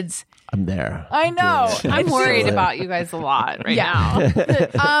kids, I'm there. I know. I'm worried about you guys a lot right now.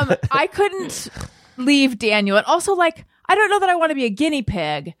 I couldn't leave Daniel. And also, like, I don't know that I want to be a guinea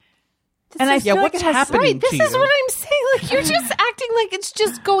pig. I feel like what's it has- happening Right, this to is you? what I'm saying. Like, you're just acting like it's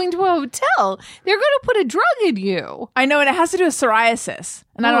just going to a hotel. They're going to put a drug in you. I know, and it has to do with psoriasis,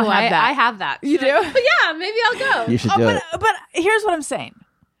 and I don't have that. I have that. You do? But yeah, maybe I'll go. You should do it. But here's what I'm saying.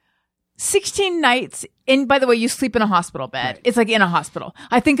 16 nights in, by the way, you sleep in a hospital bed. Right. It's like in a hospital.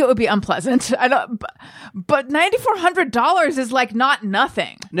 I think it would be unpleasant. But $9,400 is like not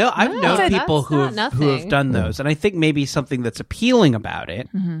nothing. No, I've known people who have done those. And I think maybe something that's appealing about it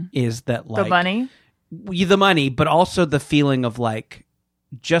is that like the money, but also the feeling of like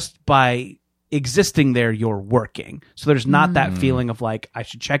just by existing there, you're working. So there's not that feeling of like, I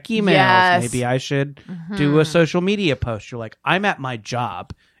should check emails. Yes. Maybe I should do a social media post. You're like, I'm at my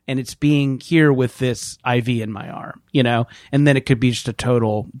job. And it's being here with this IV in my arm, you know? And then it could be just a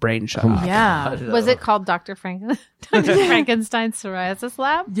total brain shut off. Yeah. Was it called Dr. Frankenstein's Psoriasis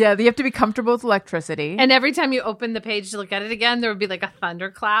Lab? Yeah, you have to be comfortable with electricity. And every time you open the page to look at it again, there would be like a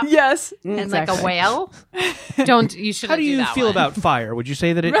thunderclap. Yes. And like a whale. You shouldn't How do you feel about fire? Would you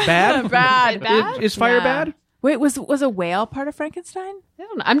say that it's bad? Bad. Is fire bad? Wait, was a whale part of Frankenstein? I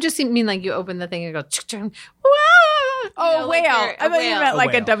don't know. I'm just mean like you open the thing and go, whale. Like I thought you meant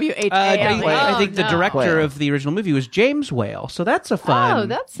like a W-H-A-L. I think the director of the original movie was James Whale, so that's a fun. Oh,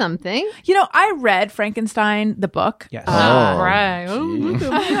 that's something. You know, I read Frankenstein, the book. Yes. Right. Oh, look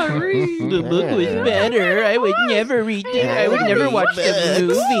at me, I read. The book was better. I would never read it. I would never watch the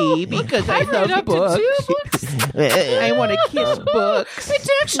movie because I love books. I want to kiss books. It's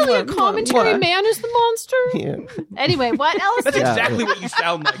actually a commentary. Man is the monster. Yeah. Anyway, what else? That's exactly what you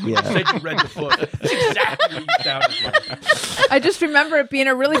sound like when you said you read the book. That's exactly what you sounded like. I just remember it being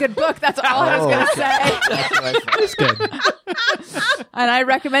a really good book. That's all I was going to say. That's good. And I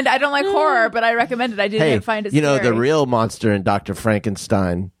recommend it. I don't like horror, but I recommend it. I didn't even find it scary. The real monster in Dr.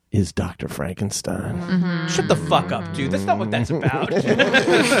 Frankenstein is Dr. Frankenstein. Shut the fuck up, dude. That's not what that's about.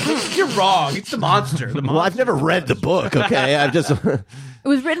 You're wrong. It's the monster. Well, I've never read the book, okay? I've just... It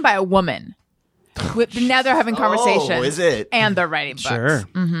was written by a woman. Now they're having conversations. Oh, is it? And they're writing books. Sure.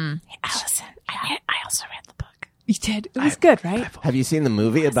 Mm-hmm. Hey, Alison, I also read the book. You did? It was good, right? Have you seen the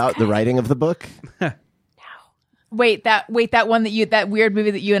movie about the writing of the book? No. Wait, that one that weird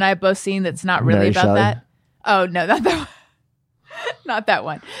movie that you and I have both seen that's not really Mary about Shelley? that? Oh, no, not that one. Not that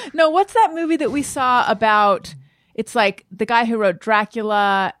one. No, what's that movie that we saw about? It's like the guy who wrote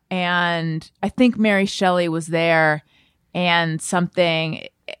Dracula, and I think Mary Shelley was there, and something,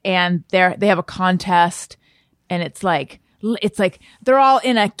 and they have a contest, and it's like they're all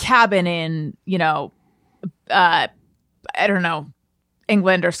in a cabin in, I don't know,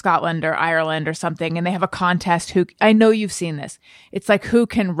 England or Scotland or Ireland or something, and they have a contest. I know you've seen this. It's like who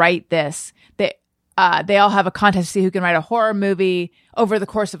can write this. They all have a contest to see who can write a horror movie over the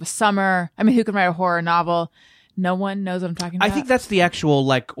course of a summer. I mean, who can write a horror novel? No one knows what I'm talking about. I think that's the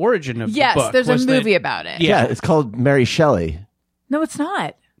actual origin of the book. Yes, there's a movie about it. Yeah, it's called Mary Shelley. No, it's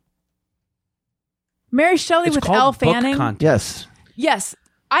not. Mary Shelley with Elle Fanning. Yes.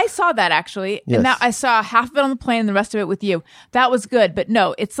 I saw that actually. Yes. And I saw half of it on the plane and the rest of it with you. That was good. But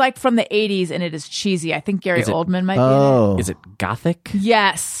no, it's like from the 80s and it is cheesy. I think Gary Oldman might be in it. Is it gothic?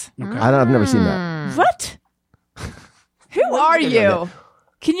 Yes. Okay. I've never seen that. What? Who are you?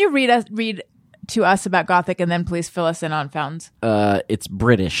 Can you read to us about Gothic and then please fill us in on Fountains? It's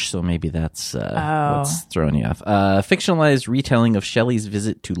British, so maybe that's what's throwing you off. Fictionalized retelling of Shelley's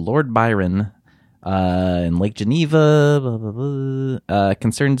visit to Lord Byron in Lake Geneva, blah, blah, blah,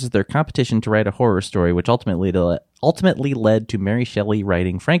 concerns their competition to write a horror story, which ultimately led to Mary Shelley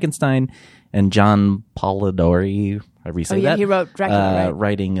writing Frankenstein and John Polidori, however you say that. He wrote Dracula, right?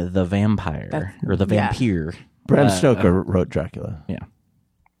 Writing The Vampire, or The Vampire. Bram Stoker wrote Dracula. Yeah.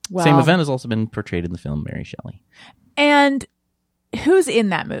 Well, same event has also been portrayed in the film Mary Shelley. And who's in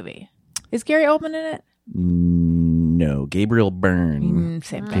that movie? Is Gary Oldman in it? No, Gabriel Byrne.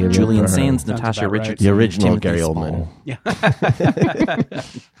 Same thing. Julian Sands, Natasha Richardson. The original Timothy Gary Spall. Oldman. Yeah.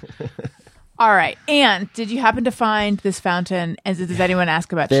 All right. And did you happen to find this fountain? And does anyone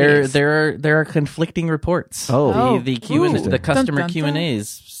ask about cheese? There are conflicting reports. The customer Q&As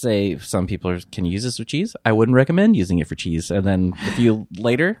say some people can you use this with cheese. I wouldn't recommend using it for cheese. And then a few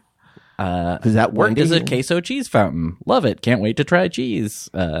later, does that worked as a queso cheese fountain. Love it. Can't wait to try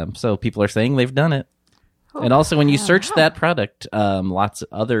cheese. So people are saying they've done it. And also, when you search that product, lots of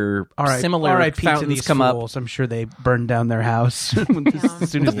other similar fountains come up. I'm sure they burned down their house as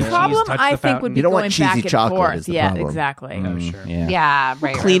soon as the problem, I think, would be you don't going want cheesy back and chocolate. forth. Is the Yeah, problem. exactly. Oh, sure. Yeah,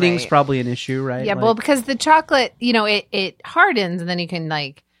 right. Cleaning's right. probably an issue, right? Yeah, well, because the chocolate, it hardens, and then you can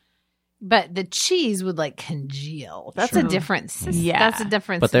but the cheese would congeal. That's a different system. Yeah. That's a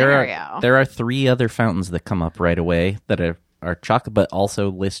different But scenario. there are 3 other fountains that come up right away that are chocolate, but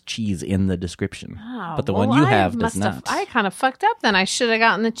also list cheese in the description. Oh, but the one you have does must not. I kind of fucked up then. I should have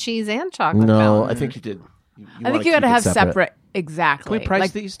gotten the cheese and chocolate. No, fountain. I think you did. I think you got to have separate Exactly. Can we price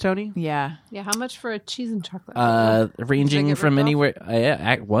like, these, Tony? Yeah. Yeah, how much for a cheese and chocolate? Ranging get from ripped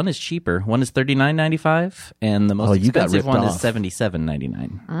anywhere. One is cheaper. One is $39.95, and the most you got expensive ripped one off. is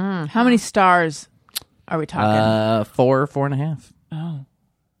 $77.99. How many stars are we talking? 4.5. Oh.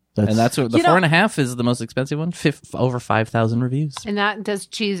 And that's what the 4.5 is the most expensive one. Over 5,000 reviews. And that does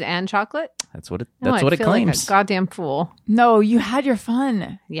cheese and chocolate? That's what it. No, That's I what it feel claims. Like a goddamn fool. No, you had your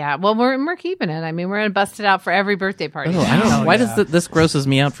fun. Yeah, well, we're keeping it. I mean, we're gonna bust it out for every birthday party. Oh, I don't know. Why does this grosses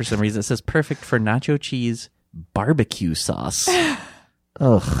me out for some reason? It says perfect for nacho cheese barbecue sauce.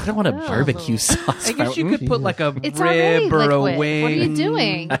 Ugh. I don't want a barbecue sauce. I guess you could put like a It's already rib or liquid. a wing. What are you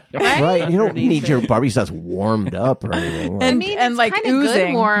doing? Right? Right. You don't need your barbecue sauce warmed up or anything. I mean, And, it's like, kind of good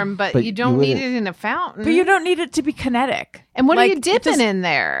oozing. warm, but But you don't you need wouldn't- it in a fountain. But you don't need it to be kinetic. and what are Like, you it dipping just- in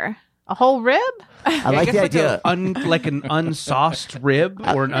there? A whole rib? I I like guess the like idea. like an unsauced rib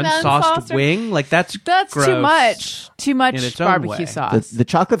or an An unsauced unsauced- wing. Like that's That's too gross. much. Too much in its own barbecue way. sauce. The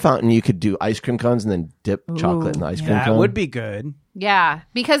chocolate fountain, you could do ice cream cones and then dip chocolate in the ice cream That cone. would be good. Yeah,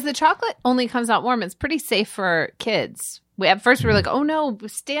 because the chocolate only comes out warm. It's pretty safe for kids. At first we were like, oh no,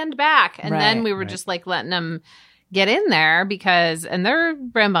 stand back. And then Right, we were just like letting them get in there and they're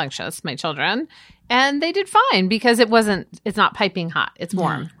rambunctious, my children. And they did fine because it's not piping hot. It's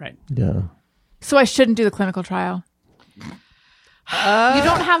warm. Right. Yeah. So I shouldn't do the clinical trial. You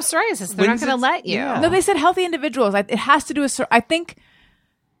don't have psoriasis. They're not when's going to it- let you. yeah. No, they said healthy individuals. It has to do with. I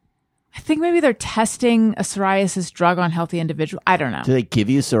think maybe they're testing a psoriasis drug on healthy individuals. I don't know. Do they give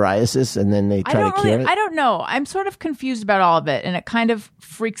you psoriasis and then they try to cure it? I don't know. I'm sort of confused about all of it, and it kind of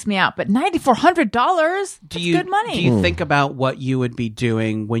freaks me out. But $9,400, that's good money. Do you think about what you would be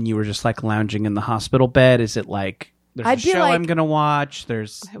doing when you were just like lounging in the hospital bed? Is it like there's I'd a be show like- I'm going to watch?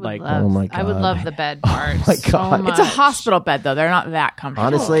 There's I would like love, Oh my I would God. love the bed part. my so God. much. It's a hospital bed, though. They're not that comfortable.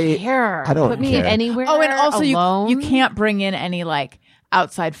 Honestly, Here, I don't put me care. anywhere. Oh, and also alone. you can't bring in any like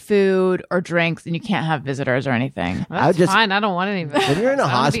outside food or drinks, and you can't have visitors or anything. That's just- fine. I don't want any. When you're in a I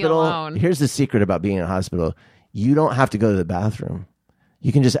wanna be hospital, alone. here's the secret about being in a hospital. You don't have to go to the bathroom.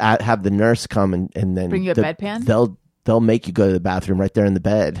 You can just have the nurse come and then Bring you a bedpan? They'll make you go to the bathroom right there in the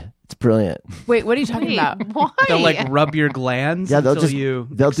bed. It's brilliant. Wait, what are you talking Wait, about? why? they'll like rub your glands. Yeah, they'll until do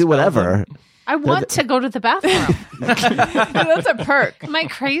expel whatever. them. I want to go to the bathroom. That's a perk. Am I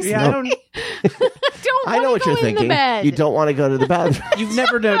crazy? Yeah, I don't. don't I know wanna what you're go in the thinking. bed. You don't want to go to the bathroom. You've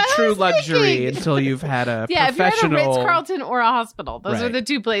never known That's what I true was luxury thinking. until you've had a Yeah, if you're at a professional. Ritz-Carlton or a hospital, those are Right. the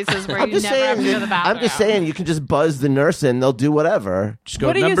two places where I'm you just never have to go to the saying. bathroom. I'm just saying. You can just buzz the nurse in. They'll do whatever. Just go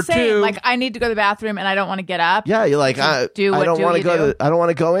What are you number saying? 2. Like, I need to go to the bathroom and I don't want to get up? Yeah, you're like I do what don't do want to you go do? to. I don't want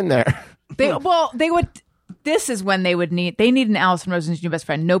to go in there. They would. This is when they need an Alison Rosen's New Best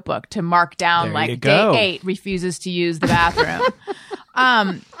Friend notebook to mark down There you like go. day 8 refuses to use the bathroom.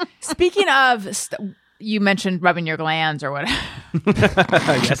 Speaking of, you mentioned rubbing your glands or whatever.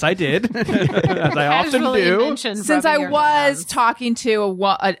 Yes, I did, as I often Casually do. mentioned Since I rubbing your was hands. talking to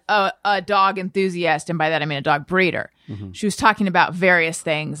a dog enthusiast, and by that I mean a dog breeder, she was talking about various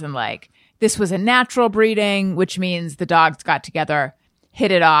things, and like this was a natural breeding, which means the dogs got together,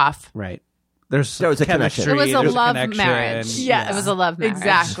 hit it off. Right. There was a connection. chemistry, It was a there's love connection. marriage. Yes. It was a love marriage.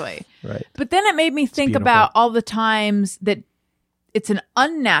 Exactly. Right. But then it made me think beautiful. about all the times that it's an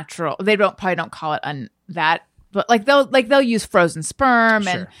unnatural. They probably don't call it that, but they'll use frozen sperm.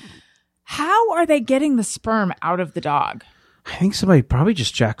 And how are they getting the sperm out of the dog? I think somebody probably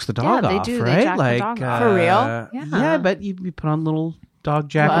just jacks the dog they off, do. They right? jack the like dog off. For real? Yeah. Yeah, but you put on little dog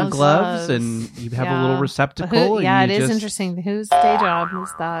jacket gloves, and you have a little receptacle. and Yeah, it you is just- interesting. Whose day job is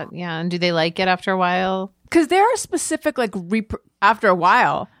that? Yeah, and do they like it after a while? Because there are specific after a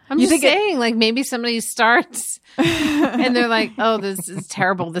while. I'm you just think it- saying, like maybe somebody starts and they're like, "Oh, this is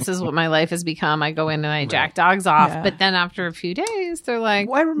terrible. This is what my life has become." I go in and I jack dogs off, Yeah. but then after a few days, they're like,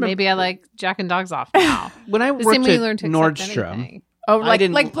 Well, I remember- "Maybe I like jacking dogs off now." When I The same worked way you at learn to accept Nordstrom. anything. Oh, I like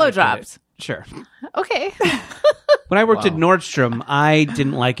didn't like blowjobs. it. Sure. Okay, When I worked at Nordstrom, I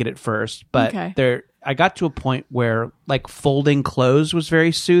didn't like it at first, but Okay. I got to a point where like folding clothes was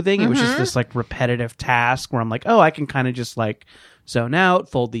very soothing. It was just this like repetitive task where I'm like, oh, I can kind of just like zone out,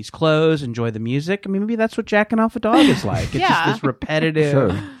 fold these clothes, enjoy the music. I mean, maybe that's what jacking off a dog is like. It's just this repetitive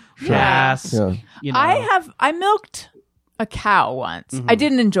Sure. task. Yeah. You know. I milked a cow once. I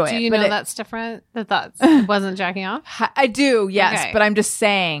didn't enjoy do it. you but know that's different? That it wasn't jacking off. I do, yes. Okay. But I'm just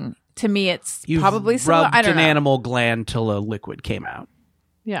saying, to me, it's You've probably similar. rubbed I don't an know. animal gland till a liquid came out.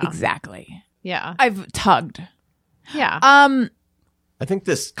 Yeah, Exactly. yeah, I've tugged. yeah. I think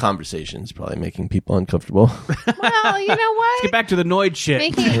this conversation is probably making people uncomfortable. Well, you know what? Get back to the Noid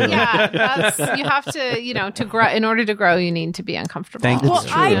shit. You have to, to grow. In order to grow, you need to be uncomfortable. Thank you. Well,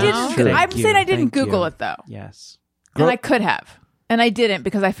 It's I true. didn't. It's true. I'm saying I didn't Thank you. Google it though. Yes. And I could have. And I didn't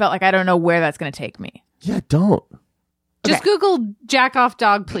because I felt like I don't know where that's going to take me. Yeah, don't. Just Google jack off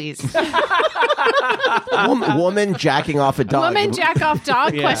dog, please. Woman jacking off a dog. Woman jack off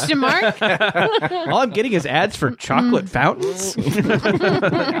dog, question mark. All I'm getting is ads for chocolate fountains.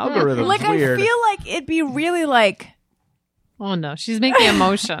 Algorithm's Like, weird. I feel like it'd be really like... Oh no, she's making a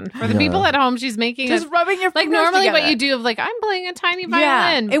motion. For the people at home, she's making Just rubbing your like fingers normally together. what you do of like I'm playing a tiny Yeah,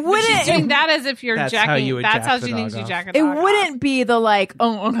 violin. it wouldn't- She's doing that as if you're That's jacking. how you would that's jack how the she thinks dog you off. jack a It dog off. wouldn't be the like,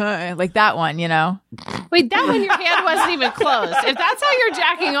 like that one, you know? Wait, that one your hand wasn't even closed. If that's how you're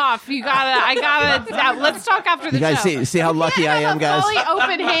jacking off, I gotta. Let's talk after the You guys show. see how lucky I am, guys? Fully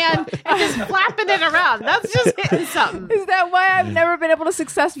open hand and just flapping it around. That's just hitting something. Is that why I've never been able to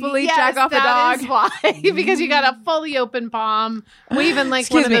successfully jack off a dog? That is why. Because you got a fully open palm, waving like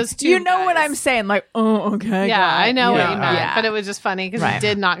Excuse one me. of those two. You know what guys. I'm saying? Like, okay. Yeah, got it. I know what Yeah. you meant, Yeah. but it was just funny because Right. it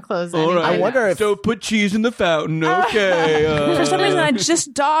did not close. All right. I wonder if So put cheese in the fountain. Okay. For some reason, a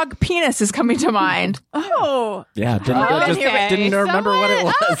just dog penis is coming to mind. Oh. Yeah, didn't remember what it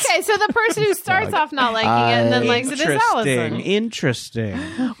was. Okay, so the person who starts off not liking it and then likes it is Alison. Interesting.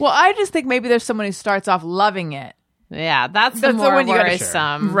 Well, I just think maybe there's someone who starts off loving it. Yeah, that's the That's the more one you gotta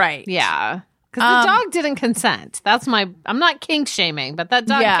worrisome. share. Right. Yeah. Because the dog didn't consent. That's I'm not kink shaming, but that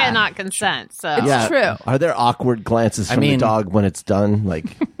dog Yeah. cannot consent. So It's true. Are there awkward glances from mean- the dog when it's done? Like,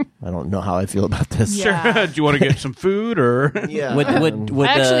 I don't know how I feel about this. Yeah. Do you want to get some food or? Yeah. Would I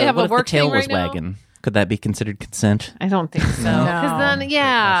actually have what a if work the tail thing was right now. wagging? Could that be considered consent? I don't think so. Because then,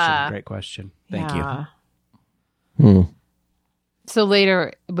 yeah. Great question. Thank Yeah. Hmm. So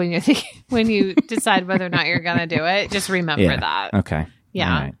later, when you decide whether or not you're going to do it, just remember that. Okay.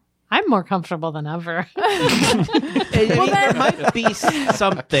 Yeah. All right. I'm more comfortable than ever. There might be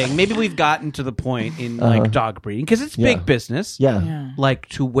something. Maybe we've gotten to the point in like dog breeding because it's big business. Yeah. Like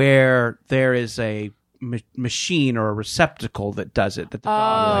to where there is a machine or a receptacle that does it that the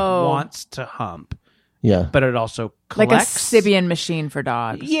dog like wants to hump, Yeah. but it also Like a collects. Sibian machine for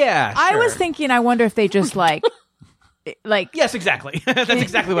dogs. Yeah, I was sure. thinking, I wonder if they just like Yes, exactly. That's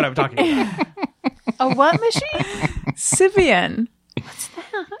exactly what I'm talking about. A what machine? Sibian.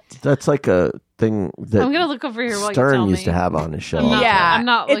 That's like a thing that I'm going to look over here while you Stern tell used me. to have on his show. I'm not- Yeah, I'm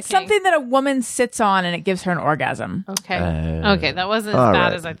not It's looking. something that a woman sits on and it gives her an orgasm. Okay. Okay, that wasn't as All bad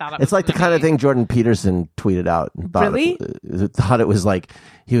right. as I thought it was. It's like the gonna kind of be. thing Jordan Peterson tweeted out. About Really? Thought it was like,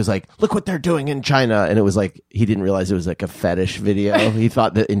 he was like, look what they're doing in China. And it was like, he didn't realize it was like a fetish video. He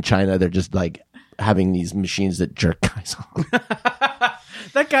thought that in China, they're just like having these machines that jerk guys off.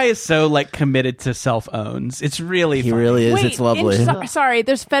 That guy is so like committed to self-owns. It's really He funny. really is. Wait, It's lovely. sorry,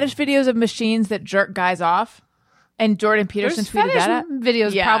 there's fetish videos of machines that jerk guys off, and Jordan Peterson There's tweeted fetish that.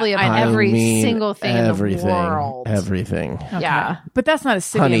 videos Yeah, probably of I know. every I mean, single thing everything, in the world. Everything. Yeah. But that's not a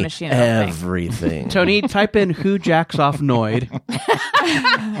Sibian Honey, machine. I don't think. everything. Tony, type in who jacks off Noid.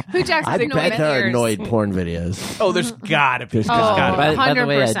 Who jacks I the bet there are ears? Noid porn videos. Oh, there's gotta be. There's There's gotta be. By the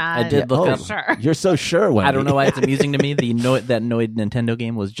way, 100%. I did look Oh, up. Sure. You're so sure, Wendy. I don't know why it's amusing to me. That Noid Nintendo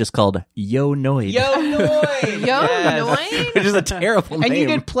game was just called Yo Noid. Yo, Noid! Yo, Yes. Noid? Which is a terrible name. And you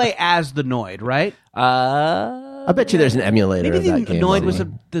did play as the Noid, right? I bet you there's an emulator Maybe of the that game. Noid was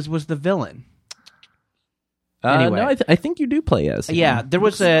online. this was the villain. Anyway. No, I think you do play as him. Yeah, there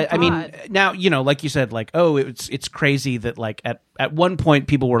was a. I mean, odd. now like you said, like it's crazy that like at one point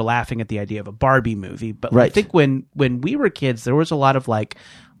people were laughing at the idea of a Barbie movie, but Right. I think when we were kids, there was a lot of like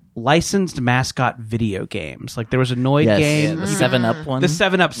licensed mascot video games. Like there was a Noid Yes. game. The 7-Up one. The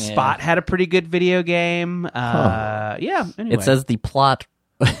 7-Up Yeah. Spot had a pretty good video game. Yeah. Anyway. It says the plot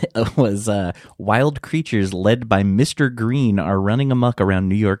was wild creatures led by Mr. Green are running amok around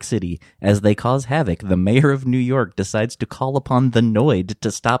New York City. As they cause havoc, the mayor of New York decides to call upon the Noid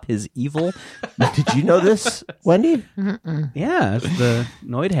to stop his evil. Did you know this, Wendy? Yeah, it's the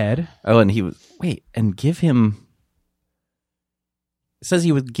Noid head. Oh, and he was and give him. It says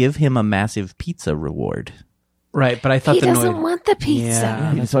he would give him a massive pizza reward. Right, but I thought He the doesn't Noid. want the pizza.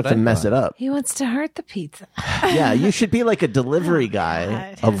 Yeah. You just want to mess it up. He wants to hurt the pizza. Yeah, you should be like a delivery guy,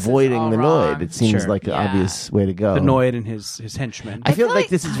 God, this is avoiding all the wrong. Noid. It seems Sure. like an obvious way to go. The Noid and his henchmen. I feel feel like like-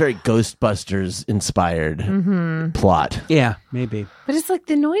 this is very Ghostbusters inspired plot. Yeah, maybe. But it's like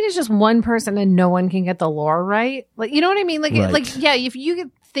the Noid is just one person and no one can get the lore right. Like, you know what I mean? Like, Right. like yeah, if you get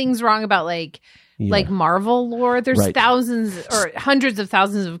things wrong about like Marvel lore, there's Right. thousands or hundreds of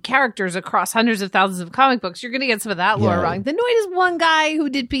thousands of characters across hundreds of thousands of comic books. You're going to get some of that lore Yeah. wrong. The Noid is one guy who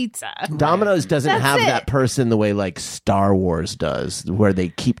did pizza. Domino's doesn't That's have it. that person the way like Star Wars does, where they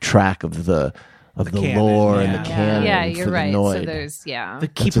keep track of the of the canon, lore and yeah. the canon. Yeah, for you're the right. Noid. So there's The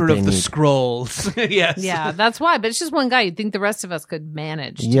keeper what of they the need. scrolls. Yes. yeah, that's why. But it's just one guy. You'd think the rest of us could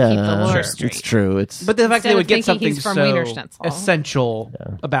manage to Yeah, keep the lore Sure. straight. it's true. It's But the fact that Instead they of would get thinking something he's from so Wiener Schnitzel. essential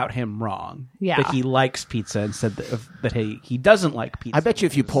about him wrong. Yeah. That he likes pizza instead that he doesn't like pizza. I bet you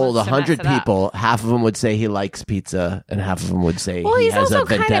if you polled Wants to mess 100 it up. people, half of them would say he likes pizza, and half of them would say Well, he he's has also a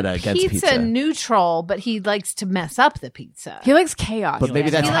vendetta kind of against pizza neutral, but he likes to mess up the pizza. He likes chaos. But maybe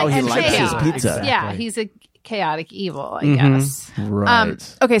that's He how he likes likes his chaos. pizza. Yeah, he's a chaotic evil, I guess.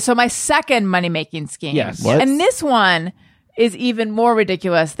 Right. Okay, so my second money-making scheme. Yes. What? And this one is even more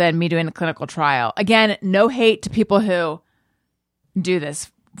ridiculous than me doing a clinical trial. Again, no hate to people who do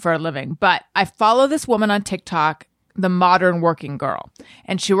this for a living, but I follow this woman on TikTok, the modern working girl,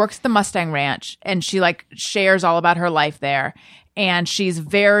 and she works at the Mustang Ranch, and she like shares all about her life there, and she's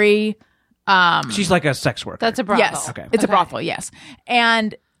very she's like a sex worker. That's a brothel. yes, it's a brothel, yes,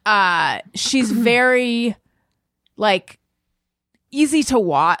 and she's very like easy to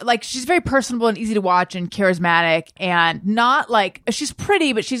watch. Like she's very personable and easy to watch and charismatic, and not like she's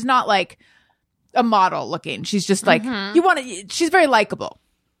pretty, but she's not like a model looking. She's just like you want to. She's very likable,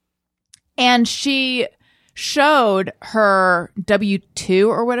 and she showed her W-2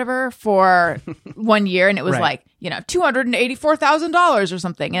 or whatever for 1 year, and it was Right. like $284,000 or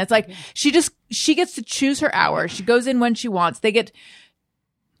something. And it's like she gets to choose her hours. She goes in when she wants. They get.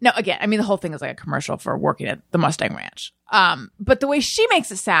 No, again, I mean, the whole thing is like a commercial for working at the Mustang Ranch. But the way she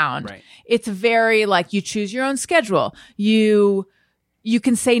makes it sound, Right. it's very like you choose your own schedule. You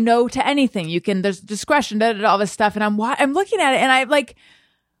can say no to anything. There's discretion, all this stuff. And I'm looking at it and I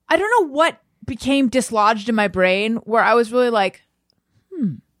don't know what became dislodged in my brain where I was really like,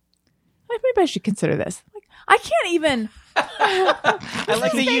 maybe I should consider this. Like, I can't even. I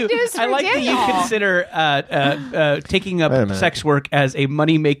like that you. news for I like that you Daniel. consider taking up minute. sex work as a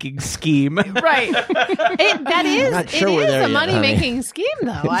money making scheme. Right. That is, not sure it we're is there a yet, money-making scheme,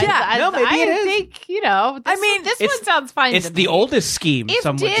 though. I no, maybe it is. think, this one sounds fine It's to the me. oldest scheme. If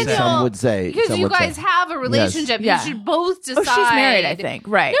some would say. Daniel- Some would say. Because some you would say. guys have a relationship, Yeah. you should both decide. Oh, she's married, I think.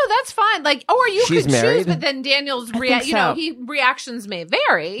 Right. No, that's fine. Like, or you She's could married? choose, but then Daniel's think so. reactions may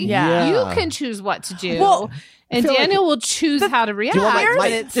vary. Yeah. You can choose what to do. Well, and feel like- Daniel will choose how to react. Do you want and my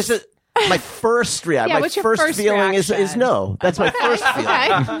it's- my first reaction? Yeah, my what's your first first feeling is reaction? no. That's my first feeling.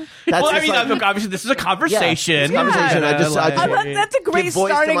 Okay. That's Well, I just mean, like- look, obviously, this is a conversation. it's a conversation. I just That's a great give voice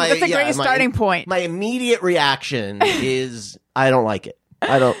to starting. my- That's a great my- starting point. My immediate reaction is I don't like it.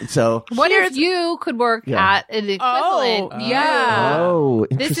 I don't. So What if you could work Yeah. at an equivalent? yeah. oh,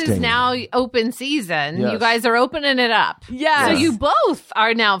 This is interesting. now open season. Yes. You guys are opening it up. Yes. So you both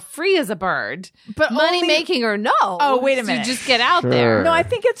are now free as a bird. But money only- making or no. Oh, wait a So minute. you just get out Sure. there. No, I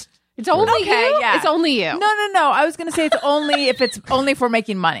think it's only okay. you? Yeah, It's only you. No. I was going to say it's only if we're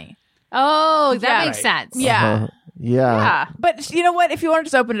making money. Oh, that Yeah. makes sense. Yeah. Yeah. Yeah. But you know what? If you want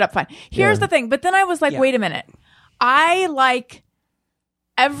to just open it up, fine. Here's the thing. But then I was like, wait a minute. I like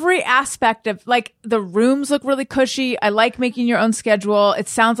every aspect of like the rooms look really cushy. I like making your own schedule. It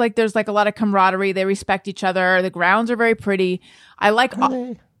sounds like there's like a lot of camaraderie. They respect each other. The grounds are very pretty. I like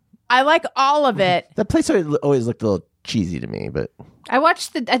all of it. That place always looked a little cheesy to me, but I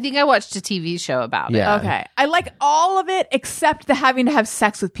think I watched a TV show about yeah. Okay. I like all of it except the having to have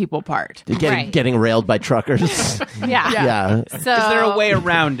sex with people part. Getting railed by truckers. it. Yeah. yeah. So Is there a way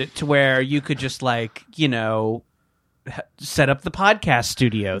around it to where you could just set up the podcast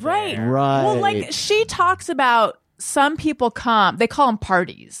studio there? Right. Right. Well, like she talks about some people come, they call them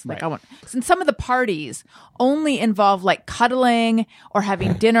parties. Like and some of the parties only involve like cuddling or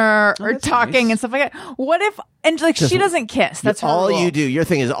having dinner or talking nice. and stuff like that. What if, and like she doesn't kiss. That's her all rule. you do. Your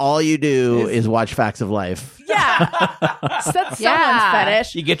thing is all you do is watch Facts of Life. Yeah. So that's Yeah. someone's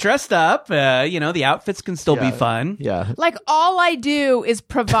fetish. You get dressed up. The outfits can still be fun. Yeah. Like all I do is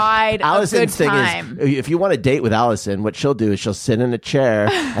provide a good Allison's thing time. is, if you want to date with Allison, what she'll do is she'll sit in a chair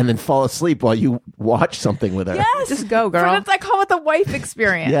and then fall asleep while you watch something with her. Yes. Just go, girl. It's like call it the wife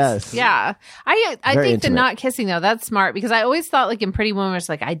experience. Yes. Yeah. I Very think the intimate. not kissing though, that's smart because I always thought like in Pretty Woman it's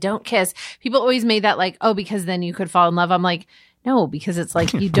like I don't kiss. People always made that like, oh, because then you could fall in love. I'm like, no, because it's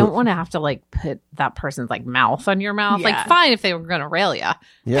like you don't want to have to like put that person's like mouth on your mouth. Yeah. Like fine if they were gonna rail you. Yeah.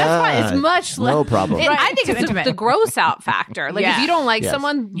 That's fine. It's much less No problem. I Right. think it's Intimate. the gross out factor. Like Yeah. if you don't like Yes.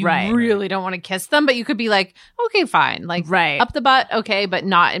 someone, you Right. really don't want to kiss them, but you could be like, okay, fine. Like Right. up the butt, okay, but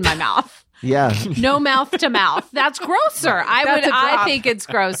not in my mouth. Yeah. No mouth to mouth. That's grosser. I think it's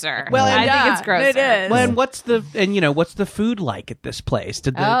grosser. Well, I think it's grosser. It is. Well, and what's the food like at this place?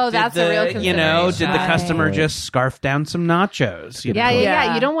 Did that's a real did the consideration. customer just scarf down some nachos? You know?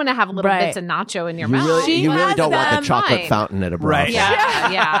 Yeah. You don't want to have little Right. bits of nacho in your You mouth. really don't want the them chocolate fine. fountain at a broth. Right.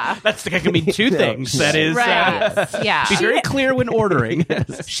 Yeah. That can mean two things. That is, Right. Yeah. be very clear when ordering.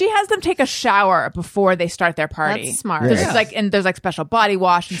 She has them take a shower before they start their party. That's smart. There's Yeah. there's special body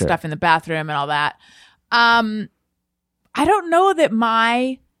wash and Sure. stuff in the bathroom and all that. I don't know that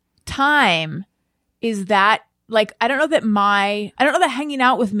my time is that I don't know that hanging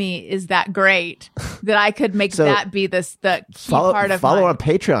out with me is that great that I could make So, that be the key part of follow my- on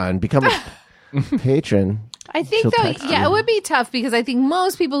Patreon. Become a patron. I think She'll though, text yeah, you. it would be tough because I think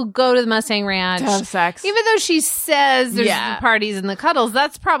most people go to the Mustang Ranch To have sex. Even though she says there's Yeah. the parties and the cuddles,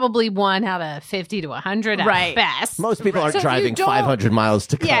 that's probably 1 out of 50 to 100 at Right. best. Most people aren't So if you driving don't- 500 miles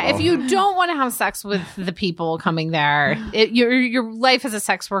to Yeah, cuddle. if you don't want to have sex with the people coming there, your life as a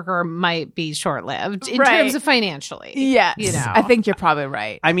sex worker might be short lived in Right. terms of financially. Yes, you know. I think you're probably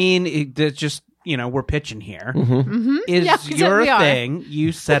right. I mean, it's just we're pitching here. Mm-hmm. Is Yeah, your we are. thing?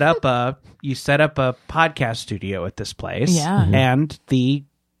 You set up a podcast studio at this place, Yeah. Mhm. and the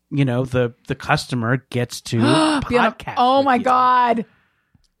customer gets to podcast. Oh with my you. God.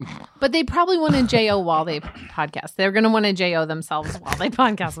 But they probably want to JO while they podcast. They're going to want to JO themselves while they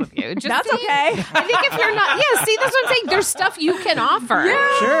podcast with you. Just That's saying. okay. I think if you're not, see, that's what I'm saying. There's stuff you can offer.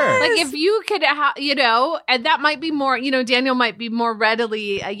 Sure. Like if you could, and that might be more, Daniel might be more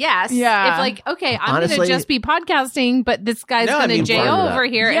readily a yes. Yeah. If okay, I'm going Honestly- to just be podcasting, but this guy's No, I going mean, to part of JO that. over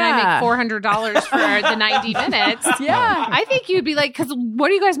here and I Yeah. make $400 for the 90 minutes. Yeah. I think you'd be like, because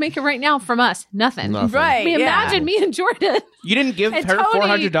what are you guys making right now from us? Nothing. Nothing. Right. I mean, yeah. imagine me and Jordan. You didn't give And her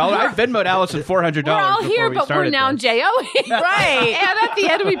Tony- $400. I Venmoed Allison $400. We're all before here, we but we're started now this. JOing. Right. And at the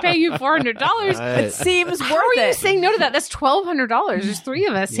end, we pay you $400. It seems How worth are you it. saying no to that? That's $1,200. There's 3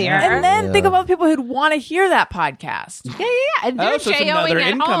 of us here. And then think of all the people who'd want to hear that podcast. yeah. And they're So it's JOing another at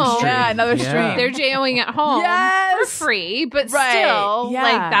income home. stream. Yeah, another Yeah. stream. They're JOing at home Yes. for free, but Right. still,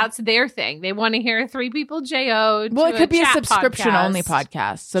 Yeah. that's their thing. They want to hear 3 people JO. Well, it could be a chat subscription-only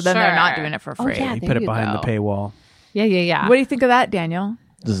podcast, so then they're not Sure. doing it for Oh, free. yeah. You There put it you behind go. the paywall. Yeah. What do you think of that, Daniel?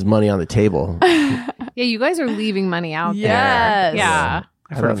 This is money on the table. Yeah, you guys are leaving money out Yes. there. Yeah.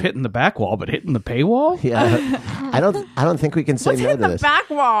 I've heard of hitting the back wall, but hitting the paywall? Yeah. I don't think we can say What's no hitting to the this. back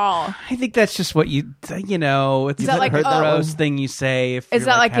wall? I think that's just what it's that like- a heard that gross one? thing you say. If Is you're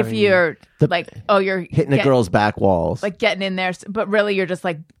that like if having- you're The- you're Hitting a girl's back walls. like getting in there, but really you're just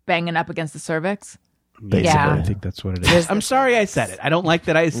like banging up against the cervix? basically. Yeah. I think that's what it is. I'm sorry I said it. I don't like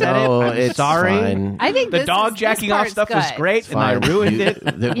that I said No, it. I'm it's sorry. fine. I think The this dog is- jacking this off part's stuff was good. great, and I Fine. ruined You- it.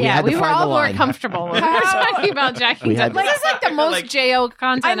 we Yeah, had to we were find the all more line. comfortable when we were talking about jacking. We had- This is like the most JO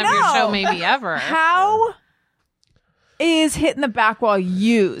content I of your know. show maybe ever. How is hitting the back wall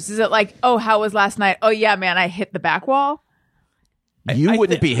used? Is it like, oh, how was last night? Oh yeah, man, I hit the back wall. You I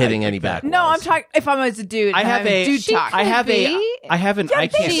wouldn't thi- be hitting any back No, I'm walls. talking. If I'm as a dude, I I'm have having a- dude She talk. I have Could a. be. I have an. I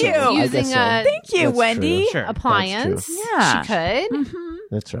can't. thank She's you. I guess using so. a Thank you, That's Wendy. true. Sure. appliance. Yeah. She could.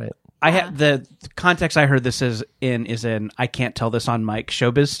 That's right. I have the context I heard this is in I can't tell this on mic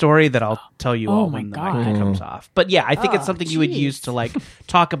showbiz story that I'll tell you all my when the God. mic comes off. But yeah, I think it's something you would use to like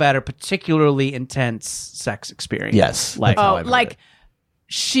talk about a particularly intense sex experience. Yes. like That's how Oh, I've heard like it.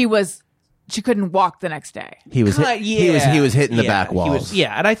 she couldn't walk the next day. He was he was hitting the back He walls. was,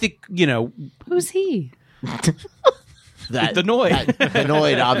 yeah, and I think Who's he? That, the Noid. the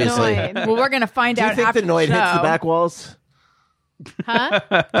Noid, obviously. Noid. Well, we're gonna find Do you out think after the Noid hits the show. back walls? Huh?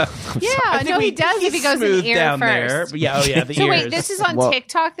 Yeah, no, he does if he goes in smooth ear down first. there. But yeah, oh yeah, the So ears. wait, this is on Well-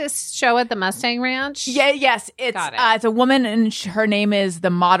 TikTok. This show at the Mustang Ranch. Yeah, yes, it's Got it. it's a woman and her name is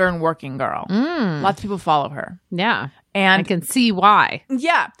the Modern Working Girl. Lots of people follow her, Yeah, I and can see why.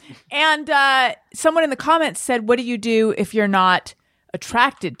 yeah, and someone in the comments said, "What do you do if you're not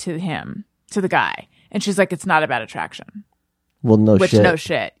attracted to him, to the guy?" And she's like, "It's not about attraction." Well, no Which shit. no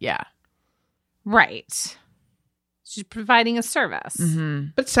shit, yeah. Right. She's providing a service.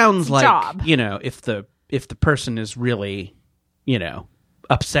 But it sounds like job. if the person is really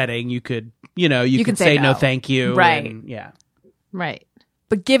upsetting, you could you can could say say no no. thank you. Right. and, yeah. Right.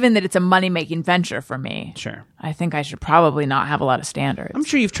 But given that it's a money making venture for me, Sure. I think I should probably not have a lot of standards. I'm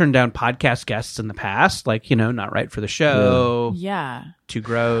sure you've turned down podcast guests in the past, like not right for the show, Yeah. too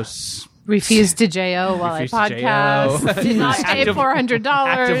gross, Refused to JO while I Refused to JO. podcast. Did not pay $400.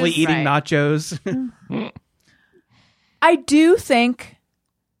 actively eating Right. nachos. I do think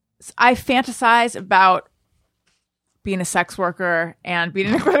I fantasize about being a sex worker and being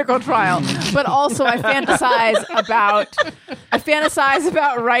in a clinical trial, but also I fantasize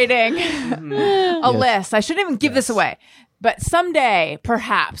about writing a list. I shouldn't even give this away, but someday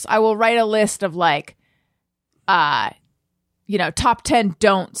perhaps I will write a list of like, top 10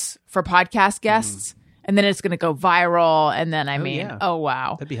 don'ts for podcast guests, and then it's going to go viral. And then oh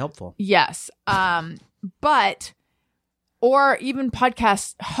wow, that'd be helpful. Yes, or even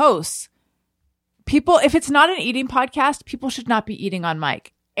podcast hosts. People, if it's not an eating podcast, people should not be eating on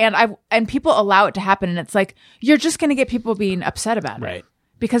mic. And people allow it to happen. And it's like, you're just going to get people being upset about it. Right.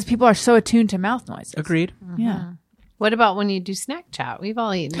 Because people are so attuned to mouth noises. Agreed. Yeah. What about when you do snack chat? We've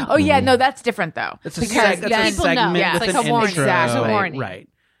all eaten. Oh, yeah. No, that's different, though. It's a, Because that's a then people know. segment Yeah, with it's an like a warning. intro. Exactly. It's a warning. Right.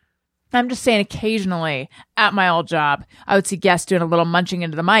 I'm just saying occasionally at my old job, I would see guests doing a little munching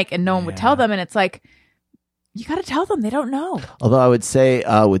into the mic and no one would tell them. And it's like, you got to tell them. They don't know. Although I would say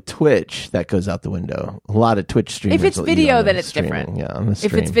with Twitch, that goes out the window. A lot of Twitch streamers. If it's will video, eat on then the it's stream. different. Yeah, on the If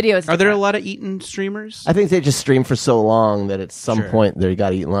stream. it's video, it's Are there a different. lot of eaten streamers? I think they just stream for so long that at some Sure. point they got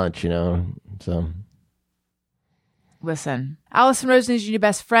to eat lunch, So Listen, Alison Rosen is Your New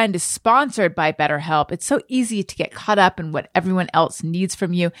Best Friend is sponsored by BetterHelp. It's so easy to get caught up in what everyone else needs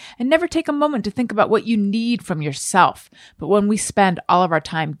from you and never take a moment to think about what you need from yourself. But when we spend all of our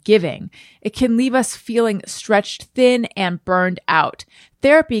time giving, it can leave us feeling stretched thin and burned out.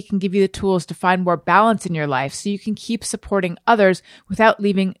 Therapy can give you the tools to find more balance in your life so you can keep supporting others without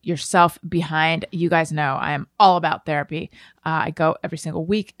leaving yourself behind. You guys know I am all about therapy. I go every single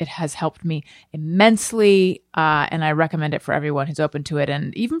week. It has helped me immensely, and I recommend it for everyone who's open to it,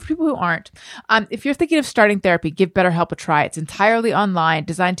 and even for people who aren't. If you're thinking of starting therapy, give BetterHelp a try. It's entirely online,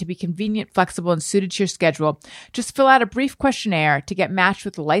 designed to be convenient, flexible, and suited to your schedule. Just fill out a brief questionnaire to get matched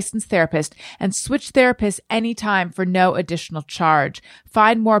with a licensed therapist and switch therapists anytime for no additional charge.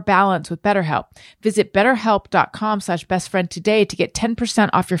 Find more balance with BetterHelp. Visit BetterHelp.com/bestfriend today to get 10%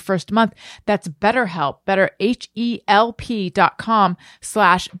 off your first month. That's BetterHelp,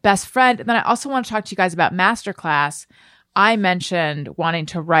 BetterHelp.com/bestfriend. And then I also want to talk to you guys about Masterclass. I mentioned wanting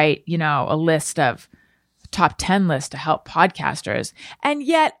to write, a list of top 10 list to help podcasters. And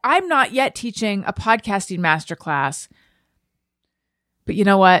yet I'm not yet teaching a podcasting masterclass. But you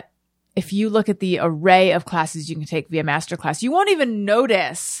know what? If you look at the array of classes you can take via Masterclass, you won't even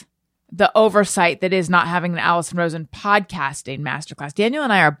notice the oversight that is not having an Alison Rosen podcasting Masterclass. Daniel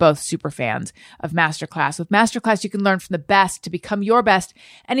and I are both super fans of Masterclass. With Masterclass, you can learn from the best to become your best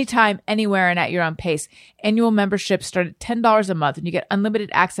anytime, anywhere, and at your own pace. Annual memberships start at $10 a month, and you get unlimited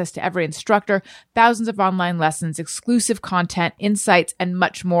access to every instructor, thousands of online lessons, exclusive content, insights, and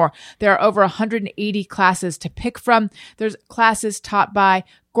much more. There are over 180 classes to pick from. There's classes taught by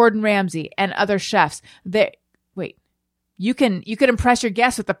Gordon Ramsay and other chefs. You can impress your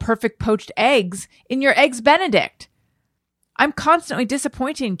guests with the perfect poached eggs in your Eggs Benedict. I'm constantly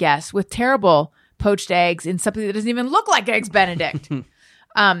disappointing guests with terrible poached eggs in something that doesn't even look like Eggs Benedict.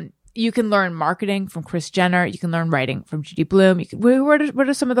 You can learn marketing from Kris Jenner. You can learn writing from Judy Blume. What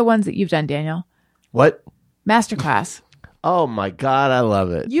are some of the ones that you've done, Daniel? what? Masterclass. Oh my God, I love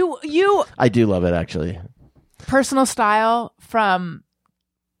it. You I do love it actually. personal style from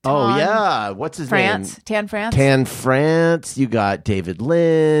Oh Tan yeah, what's his France, name? Tan France. Tan France. You got David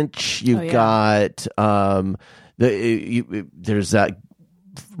Lynch. You've got there's that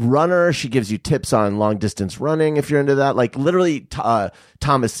runner. She gives you tips on long distance running if you're into that. Like literally,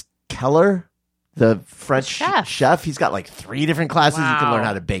 Thomas Keller, the French chef. He's got like 3 different classes. You can learn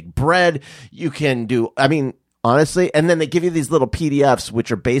how to bake bread. You can do. I mean, honestly, and then they give you these little PDFs,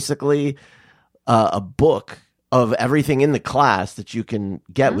 which are basically a book of everything in the class that you can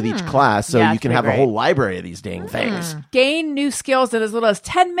get with each class. So you can have a whole library of these dang things. Gain new skills in as little as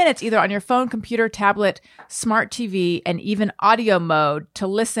 10 minutes, either on your phone, computer, tablet, smart TV, and even audio mode to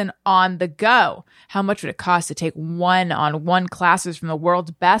listen on the go. How much would it cost to take one-on-one classes from the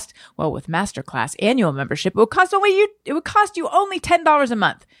world's best? Well, with Masterclass annual membership, it would cost you only $10 a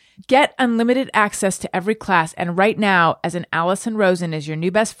month. Get unlimited access to every class. And right now, as an Alison Rosen is Your New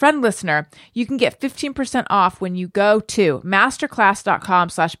Best Friend listener, you can get 15% off when you go to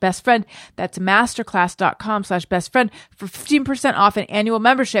masterclass.com/bestfriend. That's masterclass.com/bestfriend for 15% off an annual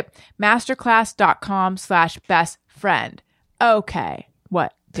membership. Masterclass.com/bestfriend. Okay.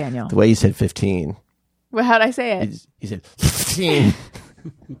 What, Daniel? The way you said 15. Well, how'd I say it? You said 15.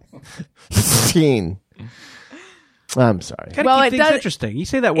 15. I'm sorry. Gotta Well, keep it things does- interesting. You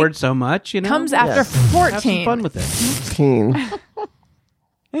say that word so much, Comes after Have some 14. fun with it. 15.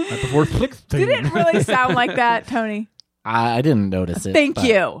 Right before 16. Did it really sound like that, Tony? I didn't notice it. Thank but-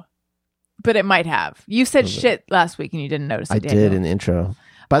 you. But it might have. You said shit last week and you didn't notice it. I Daniel. did in the intro.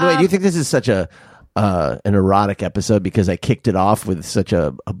 By the way, do you think this is such a an erotic episode because I kicked it off with such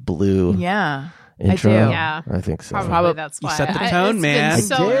a blue Yeah. intro. I do. Yeah. I think so. Probably that's why. You set the tone, it's man. Been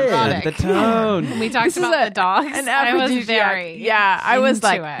so I did. erotic. The tone. When we talked about the dogs, An I was aphrodisiac. very I was into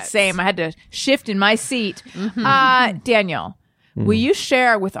like it. same. I had to shift in my seat. Daniel, will you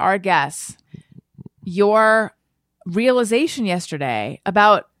share with our guests your realization yesterday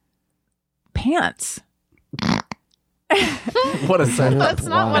about pants? What a setup. That's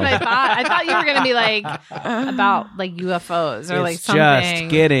not what I thought. I thought you were going to be like about like UFOs or like It's something. just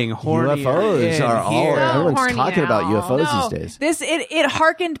getting horny. UFOs are all. So Everyone's horny talking about now. UFOs these days. It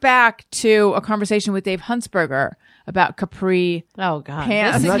harkened back to a conversation with Dave Huntsberger about capri. Oh God,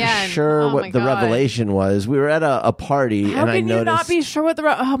 Pants. I'm This not again. sure Oh, my what the God. revelation was. We were at a party, How and I can you noticed. not be sure what the?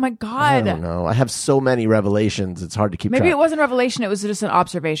 Oh my I God! don't know. I have so many revelations. It's hard to keep Maybe track. it wasn't a revelation. It was just an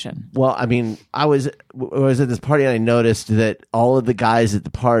observation. Well, I mean, I was at this party and I noticed that all of the guys at the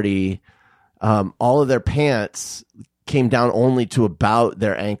party, all of their pants came down only to about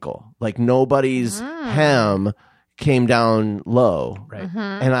their ankle. Like nobody's hem came down low. Right.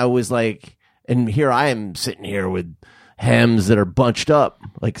 And I was like, and here I am sitting here with hems that are bunched up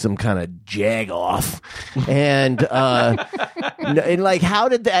like some kind of jag off. And and like, how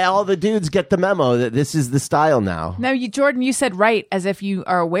did all the dudes get the memo that this is the style now? No, Jordan, you said right as if you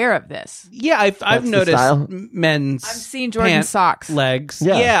are aware of this. Yeah, I've the noticed style? men's. I've seen Jordan's pant socks. legs.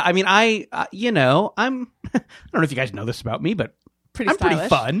 Yeah. Yeah, I mean, I'm. I don't know if you guys know this about me, but Pretty I'm pretty stylish.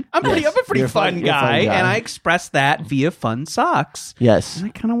 fun. I'm a pretty You're fun you're a guy, and I express that via fun socks. Yes. And I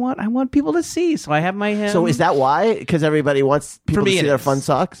kind of want people to see, so I have my hem. So is that why? Because everybody wants people For me to see it their is. fun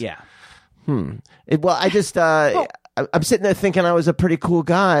socks? Yeah. Well, I just I'm sitting there thinking I was a pretty cool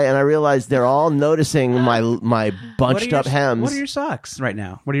guy, and I realized they're all noticing my bunched up hems. What are your socks right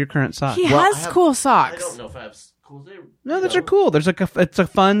now? What are your current socks? He has cool socks. know if I have cool. No, those are cool. There's like it's a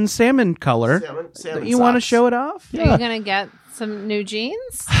fun salmon color. Salmon You want to socks. show it off? Are you gonna get some new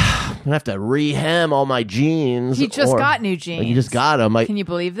jeans? I'm gonna have to re-hem all my jeans. He just or- got new jeans. You just got them. Can you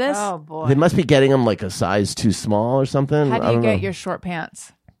believe this? Oh boy. They must be getting them like a size too small or something. How I do you don't get know. your short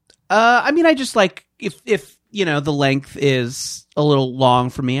pants? I mean, I just like if the length is a little long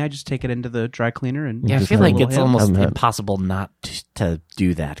for me, I just take it into the dry cleaner and Yeah, I Just feel have a like little it's hem. almost Hem. impossible not to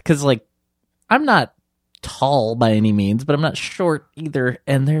do that because, like, I'm not tall by any means, but I'm not short either,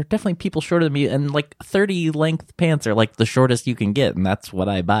 and there are definitely people shorter than me. And like 30 length pants are like the shortest you can get, and that's what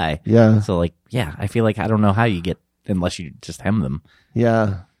I buy. Yeah. So like, yeah, I feel like I don't know how you get unless you just hem them.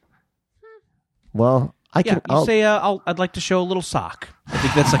 Yeah. Well, I Yeah, can. you I'll- say I'd like to show a little sock. I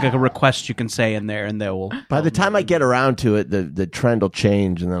think that's like a request you can say in there, and they will. by the time I get around to it, the trend will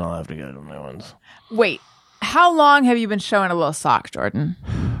change, and then I'll have to get new ones. Wait, how long have you been showing a little sock, Jordan?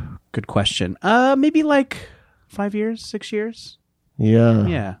 Good question. Maybe like 5 years, 6 years. Yeah.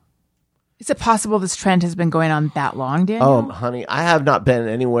 Yeah. Is it possible this trend has been going on that long, Daniel? Oh, honey, I have not been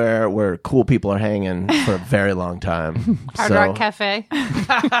anywhere where cool people are hanging for a very long time. Hard Rock Cafe.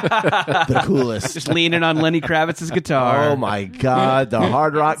 The coolest. Just leaning on Lenny Kravitz's guitar. Oh my God, the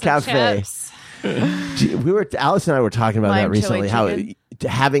Hard Rock Cafe. Chips. Gee, Alison and I were talking about Lime that recently. chili How chicken.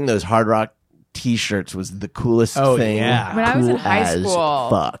 having those Hard Rock T-shirts was the coolest Oh, thing. yeah. When I was in Cool high as school,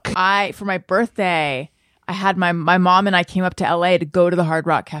 fuck. for my birthday, I had my mom and I came up to LA to go to the Hard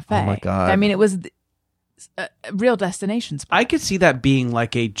Rock Cafe. Oh, my God. I mean, it was a real destination spot. I could see that being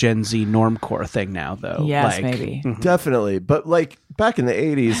like a Gen Z normcore thing now, though. Yes, Like, maybe. Definitely, but like back in the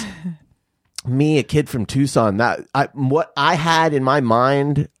 80s, me, a kid from Tucson, what I had in my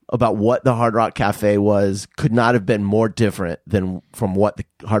mind about what the Hard Rock Cafe was could not have been more different than from what the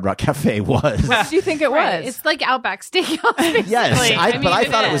Hard Rock Cafe was. What do you think it was? Right. It's like Outback Steakhouse. Basically. Yes, but I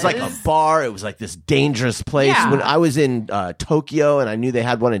thought it was like a is. bar. It was like this dangerous place. Yeah. When I was in Tokyo, and I knew they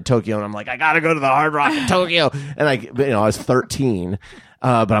had one in Tokyo, and I'm like, I gotta go to the Hard Rock in Tokyo. And I was 13,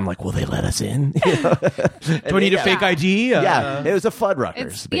 but I'm like, will they let us in? Do I need a fake ID? Yeah, it was a Fuddruckers.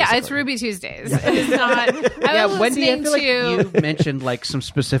 It's basically. Ruby Tuesdays. It is not. I was Wendy, I listening feel like to. you mentioned like some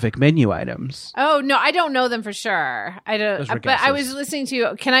specific menu items. Oh no, I don't know them for sure. I don't. Those were But I guesses. was listening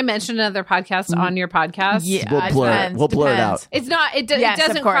to. Can I mention another podcast on your podcast? Yeah, We'll blur it. depends, We'll blur it depends. out. It's not. It Yes, of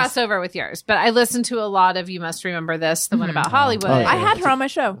doesn't course. cross over with yours. But I listened to a lot of. You must remember this. The one about Hollywood. Oh, yeah. I had her on my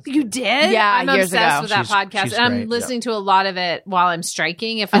show. You did? Yeah, I'm years obsessed ago. with that She's podcast. And I'm great. listening to a lot of it while I'm striking.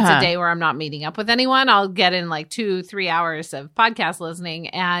 If it's a day where I'm not meeting up with anyone, I'll get in like 2-3 hours of podcast listening.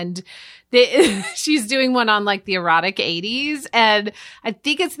 And she's doing one on like the erotic 80s. And I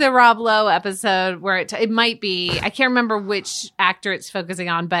think it's the Rob Lowe episode where it might be, I can't remember which actor it's focusing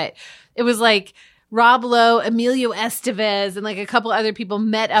on, but it was like Rob Lowe, Emilio Estevez, and like a couple other people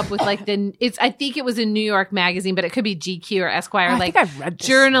met up with like I think it was in New York Magazine, but it could be GQ or Esquire, I like think I've read this.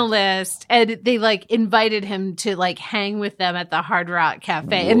 journalist, and they like invited him to like hang with them at the Hard Rock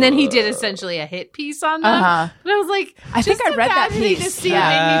Cafe, and then he did essentially a hit piece on them. And I was like, I think I read that imagining piece. To see it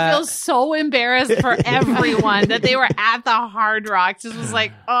made me feel so embarrassed for everyone that they were at the Hard Rock. Just was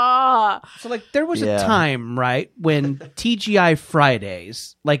like, oh. So like there was Yeah. a time, right, when TGI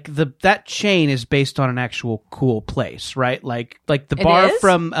Fridays, like that chain is based on an actual cool place, right? Like the bar is?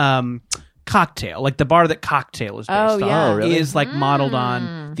 from Cocktail, like the bar that Cocktail is based on, yeah. Oh, really? is like modeled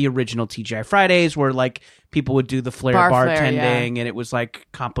on the original TGI Fridays, where like people would do the flair Bar flair, bartending, yeah. and it was like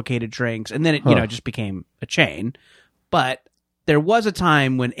complicated drinks, and then it just became a chain. But there was a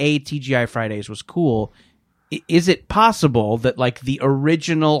time when TGI Fridays was cool. Is it possible that like the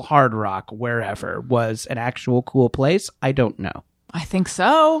original Hard Rock wherever was an actual cool place? I don't know. I think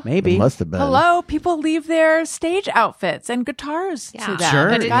so. Maybe. It must have been. Hello, people leave their stage outfits and guitars to them. Sure,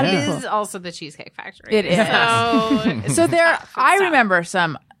 But it Gotta be is cool. also the Cheesecake Factory. It is. So, So there, I tough. remember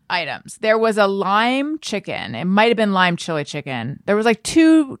some items. There was a lime chicken. It might have been lime chili chicken. There was like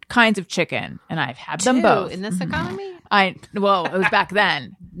two kinds of chicken, and I've had them both. in this economy, Well, it was back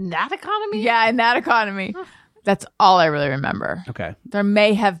then. that economy, Yeah, in that economy. That's all I really remember. Okay. There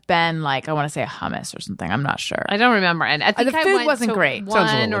may have been like, I want to say a hummus or something. I'm not sure. I don't remember. And I think The I food went wasn't to great. Sounds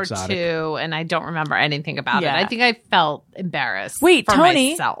a one little or exotic. two, and I don't remember anything about Yeah. it. I think I felt embarrassed. Wait, for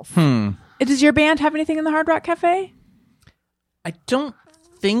Tony? myself. Does your band have anything in the Hard Rock Cafe? I don't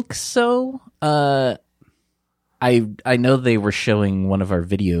think so. I know they were showing one of our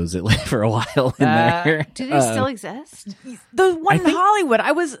videos at like for a while in there. Do they still exist? The one in think- Hollywood.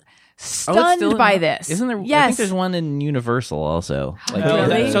 I was Oh, it's stunned still in- by this. Isn't there? Yes. I think there's one in Universal also. Like Oh,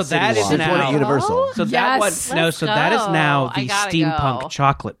 Really? so that is There's one at now Universal. So that Yes. one, no. Let's So that is go. now I the gotta steampunk go.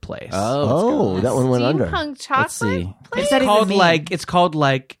 chocolate place. Oh, that one went under. Steampunk chocolate. Let's see. What does that even mean? It's called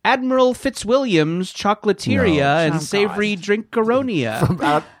like Admiral Fitzwilliam's Chocolateria and Oh, Savory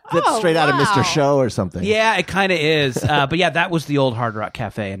Drinkaronia. That's straight out of wow. Mr. Show or something. Yeah, it kind of is. But yeah, that was the old Hard Rock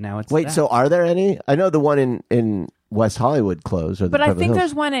Cafe, and now it's Wait, that. so are there any? I know the one in West Hollywood closed. Or But the I Beverly think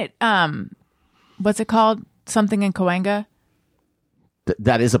Hills. there's one at what's it called? Something in Cahuenga?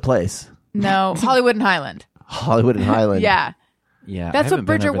 That is a place. No, Hollywood and Highland. Hollywood and Highland. Yeah, Yeah, I that's haven't what been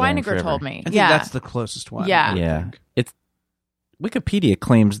Bridget over there in Weininger forever. told me. I think Yeah, that's the closest one. Yeah. Yeah, it's Wikipedia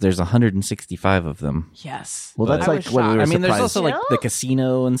claims there's 165 of them. yes. Well, that's I like was when we shocked. were I mean, there's surprised. also like the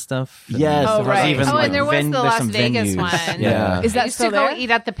casino and stuff. And Yes. Oh, there's right. Even, Oh, like, and there was the there's Las some Vegas venues. one. Yeah. Is I that used still to go there?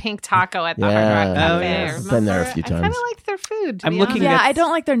 eat at the Pink Taco at the Yeah. Hard Rock Oh, Cafe. yeah. Remember? Been there a few I kind times. of like their food. To I'm be looking honest. Yeah, at- I don't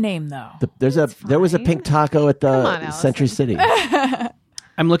like their name though. There was a pink taco at Come the on, Alison. Century City.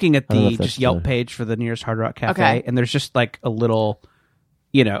 I'm looking at I don't know the if that's just Yelp true. page for the nearest Hard Rock Cafe, Okay. and there's just like a little,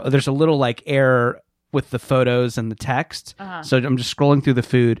 there's a little like error with the photos and the text. So I'm just scrolling through the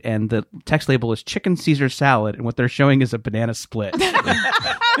food, and the text label is chicken Caesar salad, and what they're showing is a banana split.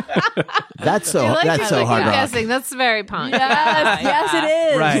 That's so. I like That's it, so like hard you're rock. guessing. That's very punk. Yes,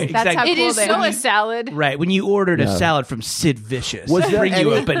 it is. Right, That's how exactly. It cool is they so are. a salad. Right, when you ordered a Yeah. salad from Sid Vicious, Was they there bring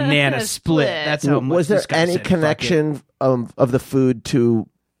you any- a banana split. split. That's how much Was there this guy any said, "Fuck it." connection of the food to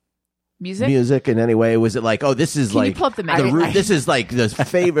music in any way? Was it like, oh, this is Can you like pull up the menu? this is like the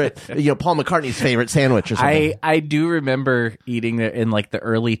favorite, Paul McCartney's favorite sandwich or something? I do remember eating there in like the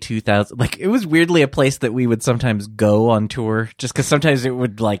early 2000s. Like it was weirdly a place that we would sometimes go on tour, just because sometimes it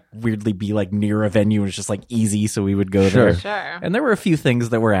would like weirdly be like near a venue and it's just like easy, so we would go there. Sure. And there were a few things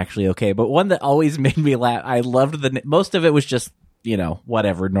that were actually okay, but one that always made me laugh. I loved most of it was just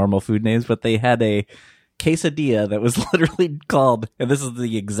whatever normal food names, but they had a quesadilla that was literally called, and this is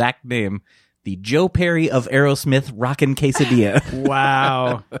the exact name, the Joe Perry of Aerosmith Rockin' Quesadilla.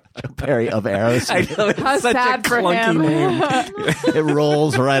 Wow. Perry of Aerosmith. I know, it's How such sad a for clunky him. name. It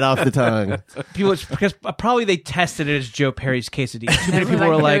rolls right off the tongue. People, because probably they tested it as Joe Perry's quesadilla. Too many They were people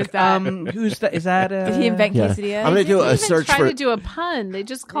were like, like, "Who's that?" who's that? Is that? Did he invent Yeah. quesadilla? I'm gonna do They a didn't search even try for. to do a pun. They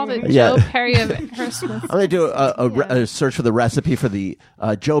just called it Yeah. Joe Perry of Aerosmith. I'm going to do a search for the recipe for the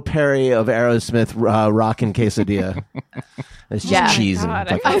Joe Perry of Aerosmith Rockin' Quesadilla. It's just Yeah. cheese and God,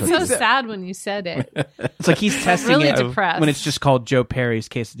 I fucking felt so cookies. sad when you said it. It's like he's testing really it depressed. when it's just called Joe Perry's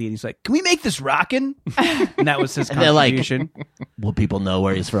quesadilla. He's like, "Can we make this rockin'?" And that was his And they're like- contribution. Will people know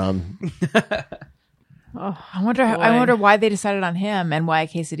where he's from? I wonder why they decided on him and why a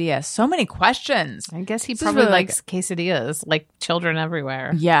quesadilla. So many questions. I guess he This is probably really likes quesadillas, like children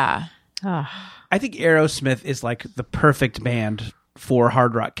everywhere. Yeah. I think Aerosmith is like the perfect band for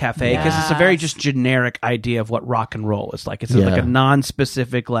Hard Rock Cafe because it's a very just generic idea of what rock and roll is like. It's like a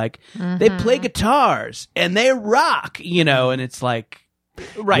non-specific, like they play guitars and they rock, and it's like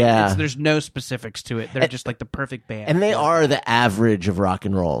Right. Yeah. There's no specifics to it. They're just like the perfect band. And they are the average of rock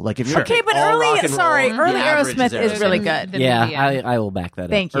and roll. Like if you're Okay, but all rock early and roll, early the average Aerosmith is really Aerosmith. good. Yeah, Yeah. I will back that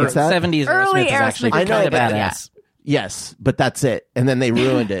Thank up. you. What's that? 70s Early Aerosmith is actually Aerosmith I know, kind of but- badass. Yes, but that's it. And then they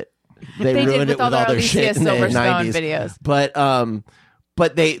ruined it. They They did ruined with it all with all their their shit Alicia in the Silverstone 90s. videos.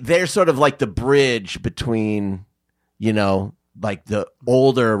 But they're sort of like the bridge between, like the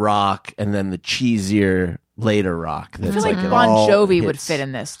older rock and then the cheesier later rock. I That's feel like it Bon all Jovi would hits. fit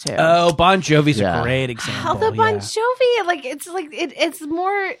in this too. Oh, Bon Jovi's Yeah. a great example. Although Bon yeah. Jovi, it's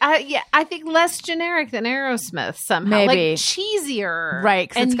more, I think less generic than Aerosmith somehow, Maybe. like cheesier, Right,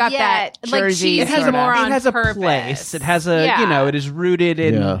 'cause it's and got yet, that like Jersey cheesy sorta- more on It has a purpose. place. It has a, Yeah. it is rooted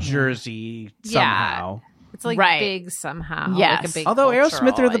in Yeah. Jersey Yeah. somehow. It's like Right. big somehow. Yes. like a big Although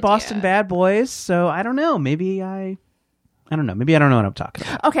Aerosmith are the cultural Boston idea. Bad Boys, so I don't know. Maybe I don't know. Maybe I don't know what I'm talking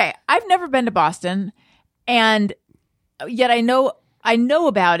about. Okay, I've never been to Boston, and yet I know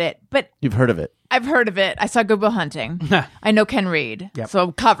about it, but You've heard of it. I've heard of it. I saw Good Will Hunting. I know Ken Reed, Yep. so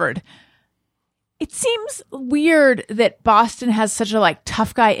I'm covered. It seems weird that Boston has such a like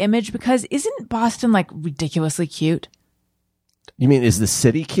tough guy image because isn't Boston like ridiculously cute? You mean, is the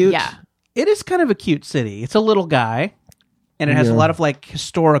city cute? Yeah. It is kind of a cute city. It's a little guy, and it has a Yeah. lot of like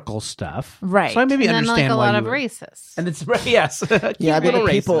historical stuff. Right. So I maybe And then understand like a why lot you of would- racists. And it's yes. Yeah, I mean, little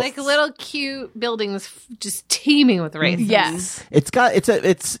people- Like little cute buildings just teeming with racism. Yes.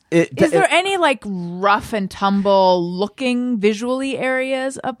 Is there any like rough and tumble looking visually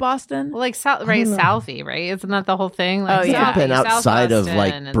areas of Boston? Well, like Southie, right? Isn't that the whole thing? Like, Oh, yeah. I've been South outside of Boston,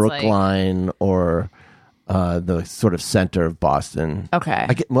 like it's Brookline or the sort of center of Boston. Okay.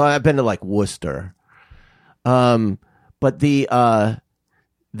 I've been to like Worcester, but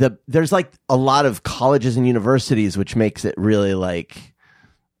there's like a lot of colleges and universities, which makes it really like,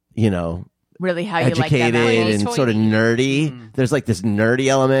 Really how you like educated that valley? and sort of nerdy. There's like this nerdy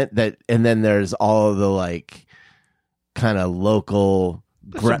element and then there's all of the like kind of local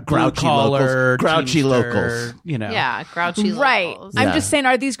grouchy locals. Yeah, grouchy Right. locals. I'm Yeah. just saying,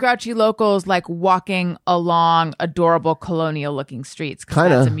 are these grouchy locals like walking along adorable colonial looking streets? 'Cause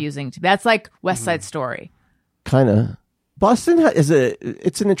Kinda. That's amusing to me. That's like West Side Story. Kind of. Boston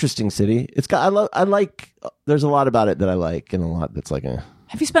it's an interesting city. It's got I like there's a lot about it that I like and a lot that's like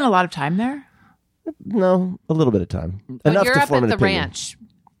Have you spent a lot of time there? no, a little bit of time. When Enough you're to up form at an the opinion. ranch,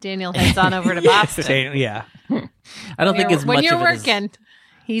 Daniel heads on over to Boston. Yeah. I don't think it's when much you're of it as- working,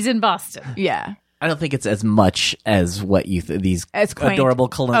 he's in Boston. Yeah. I don't think it's as much as what you these As quaint. adorable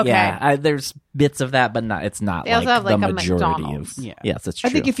colonial. Okay. Yeah, there's bits of that, but not. It's not They also like have, like, the a majority McDonald's. of. Yeah. Yes, that's true.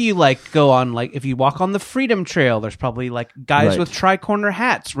 I think if you like go on if you walk on the Freedom Trail, there's probably like guys Right. with tri-corner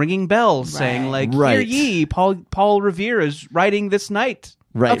hats ringing bells saying like, "Hear Right. ye, Paul Revere is riding this night."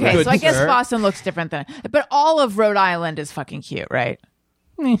 Right. Okay, right. so I guess sir. Boston looks different than, but all of Rhode Island is fucking cute, right?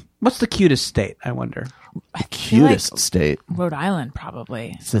 What's the cutest state? I wonder. Cutest state. Rhode Island,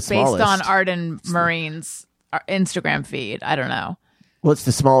 probably. It's the Based smallest. on Arden Marine's Instagram feed. I don't know. Well, it's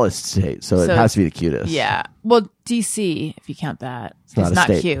the smallest state, so it So has to be the cutest. Yeah. Well, DC, if you count that, it's not a not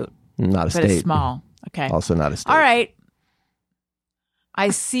state. cute, Not a but state. it's small. Okay. Also not a state. All right. I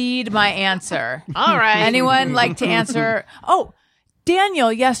cede my answer. All right. Anyone like to answer? Oh,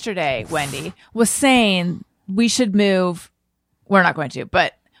 Daniel yesterday, Wendy, was saying we should move. We're not going to,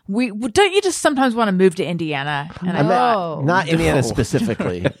 but don't you just sometimes want to move to Indiana? And I thought, Not Indiana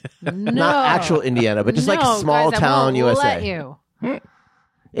specifically. No. Not actual Indiana, but just like No, small guys, I town won't USA. Let you.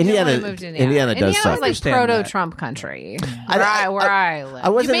 Indiana, Move to Indiana does Indiana's suck. like understand proto-Trump country. I- Where I live. I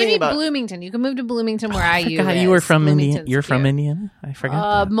wasn't Maybe thinking about- Bloomington. You can move to Bloomington where I God, is. you were from Indiana. Bloomington's You're from cute. Indiana. I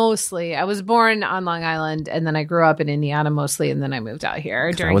forgot. that. Mostly. I was born on Long Island, and then I grew up in Indiana mostly, and then I moved out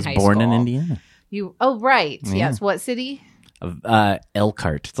here during I was high born school. in Indiana. Oh, right. Yes. What city?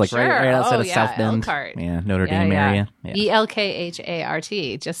 Elkhart. It's like Sure. right outside Oh, of yeah, South Bend. Elkhart. Yeah, Notre Dame area. Yeah.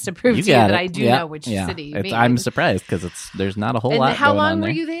 ELKHART. Just to prove You to you got that it. I do Yeah, know which yeah. city you mean. I'm surprised because there's not a whole And lot. how going on long were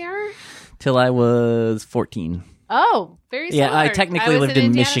there. you there? Till I was 14. Oh, very Yeah, similar. I technically was lived in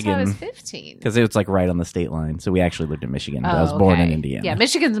Indiana till I was Michigan. 15. Because it was like right on the state line. So we actually lived in Michigan. But I was Oh, born in okay. Indiana. Yeah,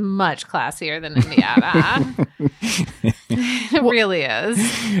 Michigan's much classier than Indiana. It really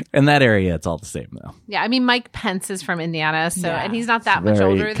is. In that area, it's all the same though. Yeah, I mean, Mike Pence is from Indiana, so Yeah. and he's not that much Very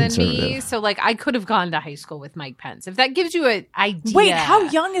older than me. conservative. So, like, I could have gone to high school with Mike Pence. If that gives you an idea. wait, how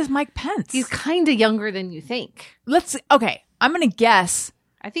young is Mike Pence? He's kind of younger than you think. Okay, I'm going to guess.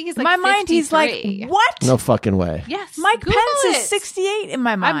 I think he's In like my mind, he's like, 53. what? No fucking way. Yes, Mike Google Pence it. is 68 in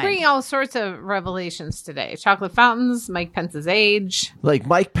my mind. I'm bringing all sorts of revelations today. Chocolate fountains, Mike Pence's age, Like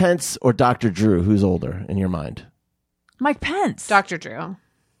Mike Pence or Dr. Drew, who's older in your mind? Mike Pence. Dr. Drew.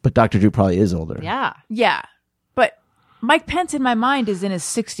 But Dr. Drew probably is older. Yeah. Yeah, but Mike Pence in my mind is in his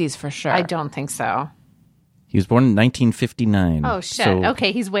 60s for sure. I don't think so. He was born in 1959. Oh, shit. So-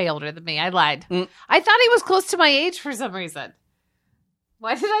 Okay, he's way older than me. I lied. I thought he was close to my age for some reason.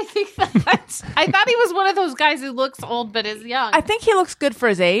 Why did I think that? I thought he was one of those guys who looks old but is young. I think he looks good for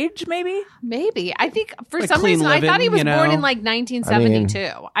his age, maybe. Maybe. I think for Like some clean reason I thought he was living, born in like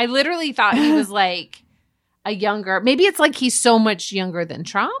 1972. I literally thought he was like a younger. Maybe it's like he's so much younger than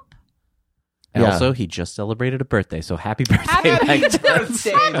Trump. And Yeah. also, he just celebrated a birthday, so happy birthday, Happy Mike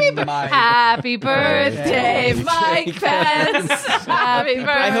Birthday, Happy birthday, Mike Pence. Happy birthday.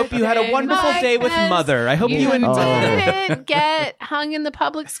 I hope you had a wonderful Mike day with Pence. Mother. I hope you enjoyed it. Didn't get hung in the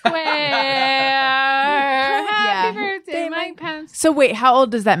public square. Happy birthday, Mike Pence. So wait, how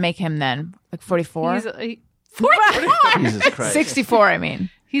old does that make him then? Like 44? He's, 44? Jesus Christ. 64, I mean.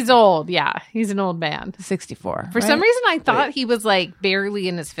 he's old. Yeah, he's an old man. 64. For some reason, I thought he was like barely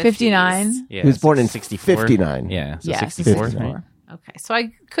in his 50s. 59? Yeah, He was born in 64. 59. Yeah, so Yeah, 64. 64. Right? Okay, so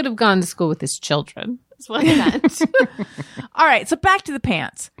I could have gone to school with his children. That's what I meant. All right, so back to the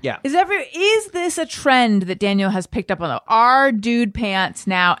pants. Yeah. Is this a trend that Daniel has picked up on? Are dude pants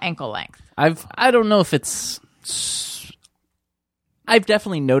now ankle length? I don't know if it's. I've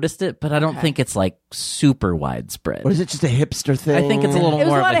definitely noticed it, but I don't think it's like super widespread. Or is it just a hipster thing? I think it's a little It was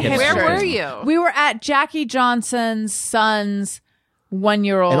more a lot of a of hipster. hipsters. Where were you? We were at Jackie Johnson's son's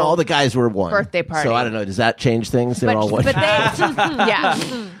 1-year-old. And all the guys were one. Birthday party. So I don't know. Does that change things? They're all one. but they,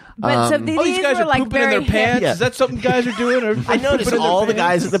 yeah. But so these, Oh, these guys were are like pooping in very their pants. Yeah. Is that something guys are doing? Or I noticed all the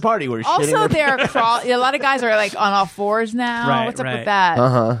guys at the party were shitting Also, their they're a lot of guys are like on all fours now. Right, What's up right. with that?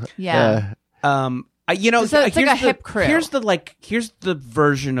 Uh-huh. Yeah. You know, So it's like here's a hip crew. Here's the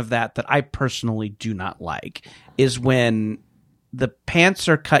version of that I personally do not like is when the pants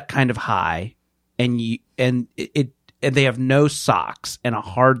are cut kind of high and they have no socks and a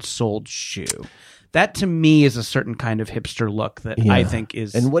hard soled shoe. That to me is a certain kind of hipster look that I think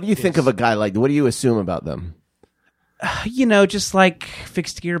is. And what do you think of a guy like? What do you assume about them? You know, just like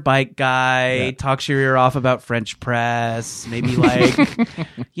fixed gear bike guy, talks your ear off about French press, maybe like,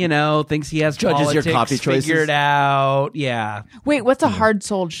 you know, thinks he has Judges your politics coffee choices. figured out. Yeah. Wait, what's a hard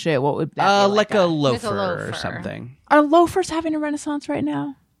soled shoe? What would that be Like a at? loafer loafer. or something. Are loafers having a renaissance right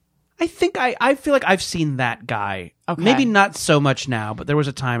now? I think I feel like I've seen that guy. Okay. Maybe not so much now, but there was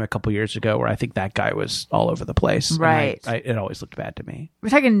a time a couple years ago where I think that guy was all over the place. And Right. it always looked bad to me. We're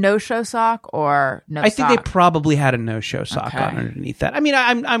talking no show sock or no I think they sock? probably had a no-show sock Okay. on underneath that. I mean,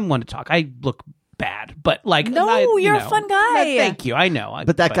 I'm one to talk. I look bad, but like No, you're a fun guy. Thank you. I know.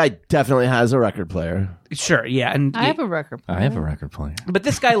 But that guy definitely has a record player. Sure, yeah, and I have a record. I have a record player. but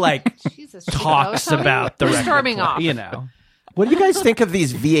this guy like Jesus, talks Chico, about the we're record storming player, off. you know. What do you guys think of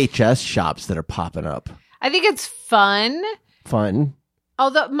these VHS shops that are popping up? I think it's fun. Fun.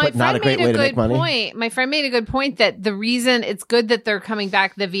 Although my But not friend a great made way a to make good money? point. My friend made a good point that the reason it's good that they're coming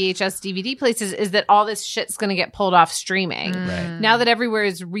back the VHS DVD places is that all this shit's going to get pulled off streaming. Now that everywhere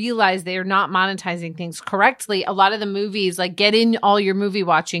has realized they are not monetizing things correctly, a lot of the movies, like get in all your movie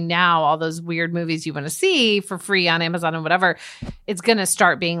watching now, all those weird movies you want to see for free on Amazon and whatever, it's going to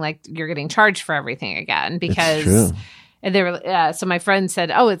start being like you're getting charged for everything again because true. and they were so my friend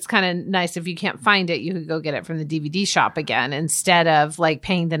said, oh, it's kind of nice if you can't find it, you could go get it from the DVD shop again instead of like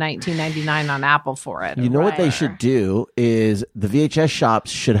paying the $19.99 on Apple for it. You know what they should do is the VHS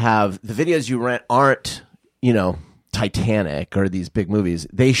shops should have the videos you rent aren't, you know, Titanic or these big movies.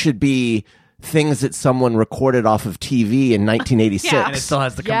 They should be things that someone recorded off of TV in 1986. Yeah. And it still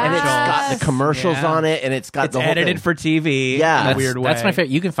has the Yes. And commercials. it's got the commercials Yeah. on it, and it's got It's the whole edited thing. for TV. Yeah. in a That's- weird way. That's my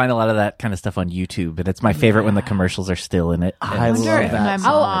favorite. You can find a lot of that kind of stuff on YouTube, and it's my favorite when the commercials are still in it. I And- wonder love if that my so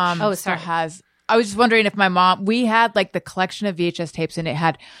mom much. Oh, still sorry. has. I was just wondering if my mom. We had like the collection of VHS tapes, and it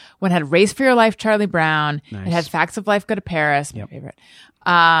had one had "Race for Your Life," Charlie Brown. Nice. It had "Facts of Life Go to Paris," my favorite.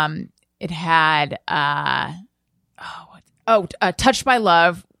 It had "Touched by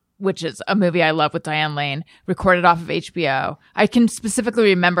Love," which is a movie I love with Diane Lane, recorded off of HBO. I can specifically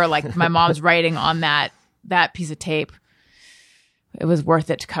remember like my mom's writing on that piece of tape. It was worth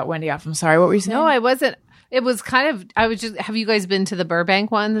it to cut Wendy off. I'm sorry. What were you saying? No, I wasn't. It was kind of. I was just. Have you guys been to the Burbank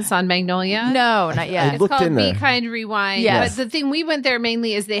one that's on Magnolia? No, not yet. I It's looked called in Be there. Kind Rewind. Yes. But the thing we went there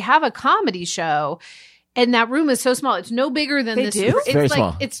mainly is they have a comedy show. And that room is so small. It's no bigger than They this. do? It's very like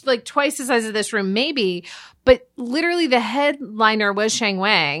small. it's like twice the size of this room, maybe. But literally, the headliner was Shang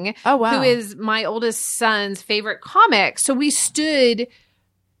Wang, Oh, wow. who is my oldest son's favorite comic. So we stood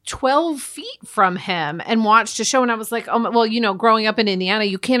 12 feet from him and watched a show. And I was like, oh, well, you know, growing up in Indiana,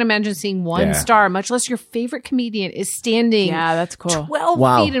 you can't imagine seeing one Yeah. star, much less your favorite comedian is standing Yeah, that's cool. 12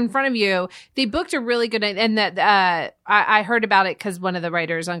 Wow. feet in front of you. They booked a really good night. And that I heard about it because one of the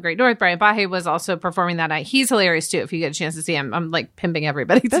writers on Great North, Brian Bahe, was also performing that night. He's hilarious too. If you get a chance to see him, I'm like pimping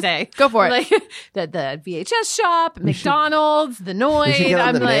everybody today. Go for it. Like the VHS shop, McDonald's, the Noid. get on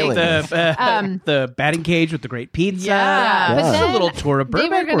I'm the like, mailing. The batting cage with the great pizza. yeah. But It's then a little tour of they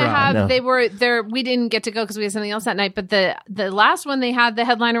Burbank. were going to we're on. have. No. They were there. We didn't get to go because we had something else that night. But the last one they had, the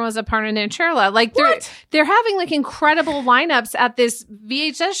headliner was Aparna Nancherla. Like they're having like incredible lineups at this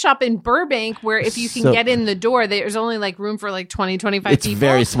VHS shop in Burbank, where if you can So- get in the door, there's only like room for like 20, 25 It's people.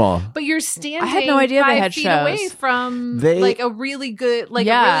 very small. But you're standing. I had no idea they 5 had feet shows. away from They- like a really good, a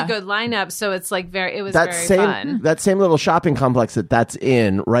Yeah. really good lineup. So it's like it was That very same fun. that same little shopping complex that's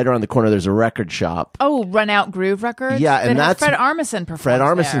in, right around the corner, there's a record shop. Oh, Run Out Groove Records? Yeah, and That has that's- Fred Armisen performs Fred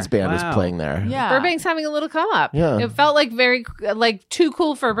Armisen's there. band was Wow. playing there. Yeah. Burbank's having a little come up. Yeah. It felt like very like too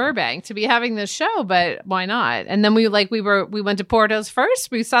cool for Burbank to be having this show, but why not? And then we went to Porto's first.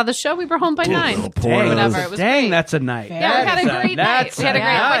 We saw the show. We were home by 9 or Porto's. whatever. It was Dang, great. that's a night. Yeah, we had a great night. We had a great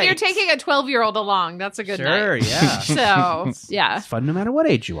night. when you're taking a 12-year-old along, that's a good Sure, night. yeah. So yeah. It's fun no matter what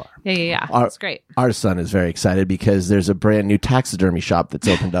age you are. Yeah. Our- It's great. Our son is very excited because there's a brand new taxidermy shop that's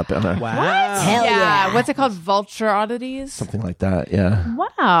opened up on Wow. Hell yeah. What's it called? Vulture Oddities? something like that. Yeah,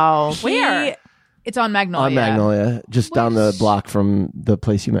 Wow. Where? It's on Magnolia. on Magnolia, just down the block from the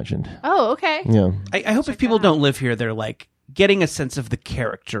place you mentioned. Oh, okay. Yeah, I hope if people don't live here, they're like getting a sense of the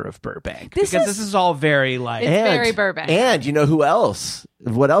character of Burbank. This because is- this is all very like. It's very Burbank. And you know who else?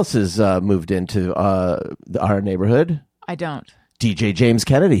 What else has moved into our neighborhood? I don't. DJ James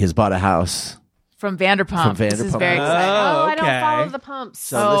Kennedy has bought a house. From Vanderpump. This is Vanderpump. very exciting. Oh, I don't okay. follow the pumps.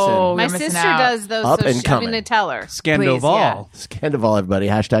 So Oh, My you're missing sister out. does those, Up so and I'm coming. going to tell her. Scandoval. Scandival, everybody.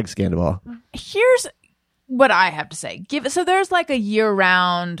 Hashtag Scandival. Here's what I have to say. So there's like a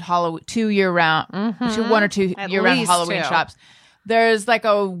year-round Halloween, 2 year-round, actually 1 or 2 At year-round least Halloween 2. shops. There's like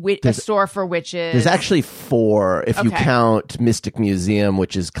a store for witches. There's actually 4 if you Okay. count Mystic Museum,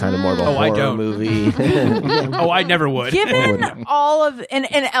 which is kind of more of a Oh, I horror don't. movie. Oh, I never would. Given all of and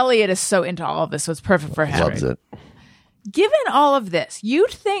Elliot is so into all of this, so it's perfect for him. Loves it. Given all of this, you'd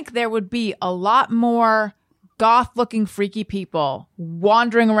think there would be a lot more goth-looking freaky people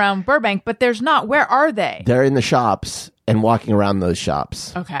wandering around Burbank, but there's not. Where are they? They're in the shops and walking around those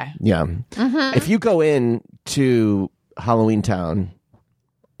shops. Okay. Yeah. If you go in to Halloween Town,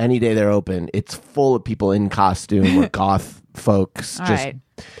 any day they're open, it's full of people in costume or goth folks. All just right.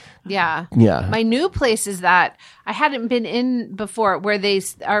 Yeah. yeah. My new place is that I hadn't been in before, where they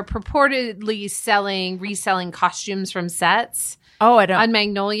are purportedly reselling costumes from sets Oh, I don't. on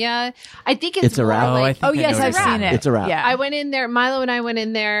Magnolia. I think it's a wrap. more Oh, I like think oh, yes, I know I've what you're seen it. It's a wrap. Yeah. I went in there. Milo and I went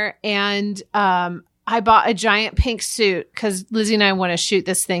in there, and I bought a giant pink suit because Lizzie and I want to shoot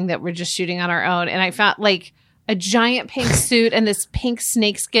this thing that we're just shooting on our own. And I found like a giant pink suit and this pink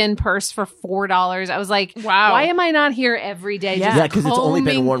snakeskin purse for $4. I was like, Wow. why am I not here every day? Yeah. Yeah, 'cause it's only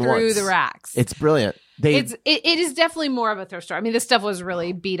been combing worn through once. the racks. It's brilliant. It is definitely more of a thrift store. I mean, this stuff was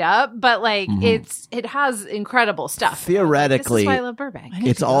really beat up, but like it has incredible stuff. Theoretically, this is why I love Burbank.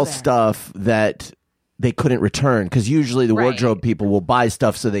 it's all stuff that they couldn't return because usually the Right. wardrobe people will buy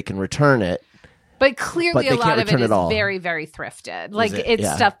stuff so they can return it. But clearly, But they a lot can't of it return is it all. very, very thrifted. Like it? it's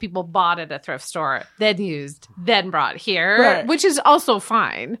Yeah. stuff people bought at a thrift store, then used, then brought here, Right. which is also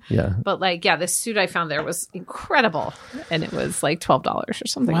fine. Yeah. But like, yeah, this suit I found there was incredible, and it was like $12 or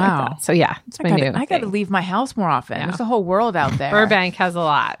something Wow. like that. So yeah, it's my new. I got to thing. leave my house more often. Yeah. There's a whole world out there. Burbank has a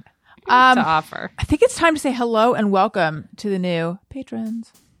lot to offer. I think it's time to say hello and welcome to the new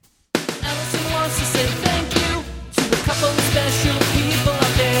patrons. Alison wants to say thank you to a couple of special people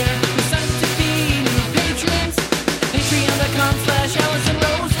out there who signed up to be new patrons. Patreon.com/Alison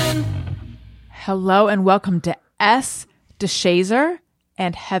Rosen. Hello and welcome to S. DeShazer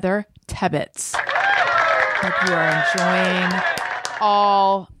and Heather Tebbets. Hope you are enjoying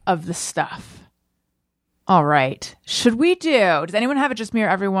all of the stuff. All right. Should we does anyone have a Just Me or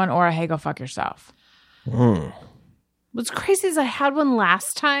Everyone or a Hey, Go Fuck Yourself? What's crazy is I had one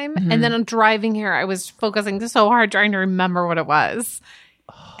last time, and then I'm driving here. I was focusing so hard trying to remember what it was.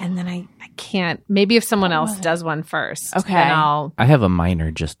 And then I can't. Maybe if someone else does one first. Okay. Then I'll. I have a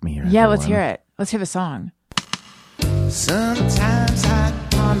minor Just Me or Yeah, let's Everyone. hear it. Let's hear the song. Sometimes I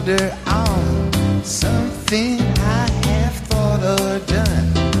ponder on something I have thought or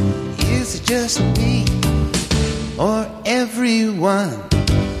done. Is it just me or everyone?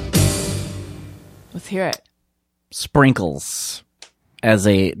 Let's hear it. Sprinkles as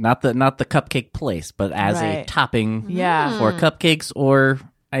a not the cupcake place, but as a Right. topping Yeah. for cupcakes or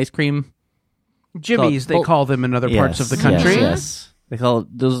ice cream. Jimmies, they call them in other parts of the country. Yes. They call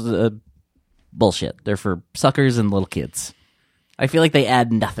those bullshit. They're for suckers and little kids. I feel like they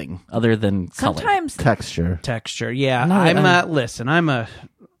add nothing other than color. Sometimes Texture. Yeah. Listen, I'm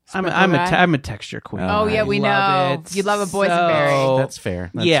a texture queen. Oh yeah, we know you love a boysenberry. That's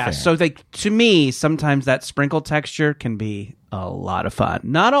fair. That's yeah. fair. So to me, sometimes that sprinkle texture can be a lot of fun.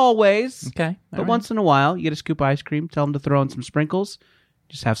 Not always. Okay. But once in a while, you get a scoop of ice cream, tell them to throw in some sprinkles.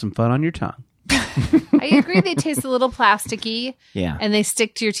 Just have some fun on your tongue. I agree they taste a little plasticky. Yeah. And they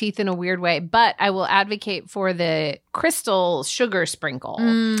stick to your teeth in a weird way. But I will advocate for the crystal sugar sprinkle.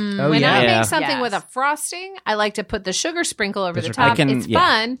 When I make something with a frosting, I like to put the sugar sprinkle over the top. It's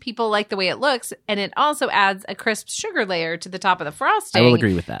fun. People like the way it looks. And it also adds a crisp sugar layer to the top of the frosting. I will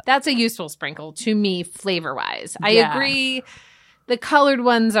agree with that. That's a useful sprinkle to me flavor-wise. I agree. The colored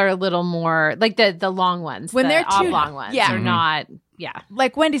ones are a little more like the long ones. When they're too oblong ones are not. Yeah,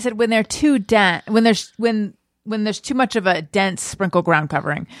 like Wendy said, when they're too dense, when there's too much of a dense sprinkle ground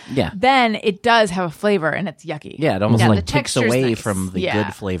covering, then it does have a flavor and it's yucky. Yeah, it almost like takes away nice. from the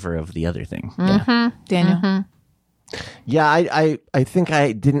good flavor of the other thing. Daniel. Yeah, I think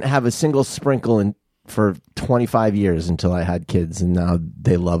I didn't have a single sprinkle for 25 years until I had kids, and now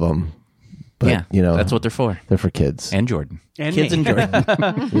they love them. But, that's what they're for. They're for kids. And Jordan. And kids me. and Jordan.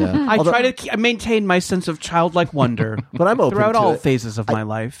 I try to maintain my sense of childlike wonder but I'm open throughout to all it. phases of my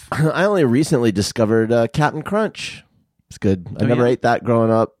life. I only recently discovered Captain Crunch. It's good. I never ate that growing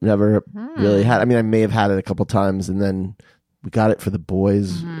up. Never really had. I mean, I may have had it a couple times, and then we got it for the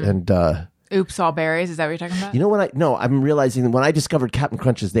boys. And Oops, all berries. Is that what you're talking about? you know I'm realizing that when I discovered Captain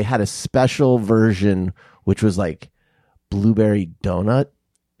Crunches, they had a special version which was like blueberry donut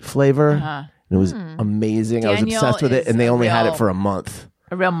flavor. And it was amazing. I was Daniel obsessed with it, is and they only had real- it for a month.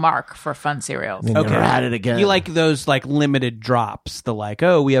 A real mark for fun cereals. They never had it again. You like those like limited drops? The like,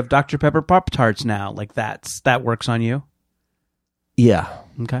 oh, we have Dr. Pepper Pop Tarts now. Like that works on you. Yeah.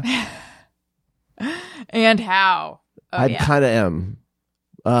 Okay. And how? I kind of am.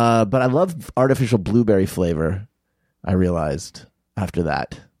 But I love artificial blueberry flavor, I realized after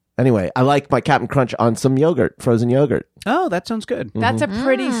that. Anyway, I like my Captain Crunch on some yogurt, frozen yogurt. Oh, that sounds good. That's a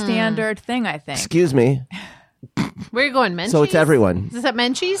pretty standard thing, I think. Excuse me. Where are you going, Menchie's? So it's everyone. Is that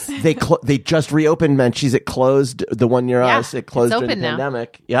Menchie's? They just reopened Menchie's. It closed the one near us. It closed it's during the open now.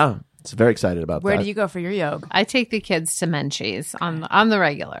 pandemic. Yeah. It's very excited about Where that. do you go for your yog? I take the kids to Menchie's on the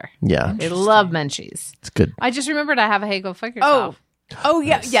regular. Yeah. They love Menchie's. It's good. I just remembered I have a Hey Go Fuck Yourself. Oh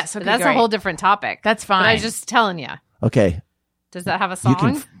yeah. Yes. Okay, That's great. a whole different topic. That's fine. But I was just telling you. Okay. Does that have a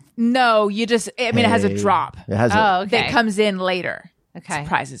song? No, you just. I mean, it has a drop It has Oh, okay. that comes in later. Okay.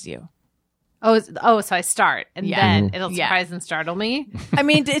 Surprises you. So I start, and then it'll Yeah. surprise and startle me. I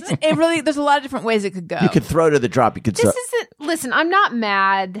mean, it really. There's a lot of different ways it could go. You could throw to the drop. You could. This isn't. Listen, I'm not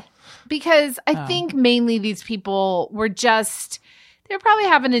mad because I think mainly these people were just. They're probably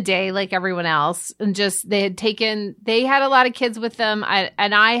having a day like everyone else, and just they had a lot of kids with them. I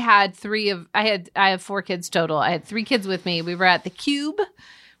had I have 4 kids total. I had 3 kids with me. We were at the Cube,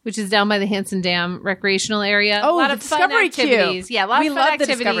 which is down by the Hanson Dam recreational area. Oh, a lot the of fun Discovery activities. Cube. Yeah, a lot We of fun love the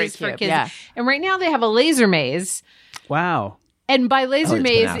Discovery activities for Cube, kids. yeah. And right now they have a laser maze. Wow. And by laser Ellio's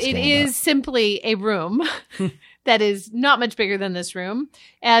been maze, asking it about is simply a room that is not much bigger than this room.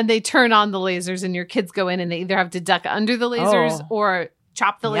 And they turn on the lasers, and your kids go in, and they either have to duck under the lasers or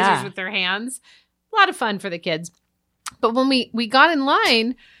chop the lasers with their hands. A lot of fun for the kids. But when we got in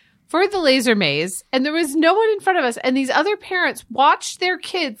line for the laser maze, and there was no one in front of us, and these other parents watched their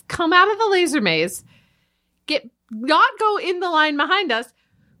kids come out of the laser maze, not go in the line behind us,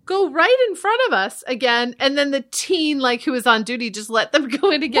 go right in front of us again, and then the teen who was on duty just let them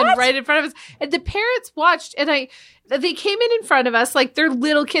go in again right in front of us. And the parents watched, and they came in front of us like they're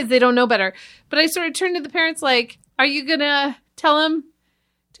little kids, they don't know better. But I sort of turned to the parents like, "Are you gonna tell them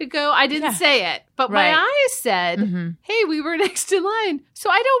to go?" I didn't say it, but my eyes said, "Hey, we were next in line." So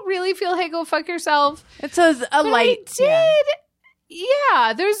I don't really feel, "Hey, go fuck yourself." It's a light. I did.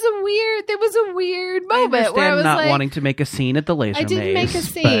 Yeah, there was a weird moment where I was not like, wanting to make a scene at the laser I didn't make a maze,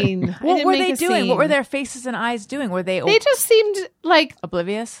 scene. What were they doing? What were their faces and eyes doing? Were they They just seemed like,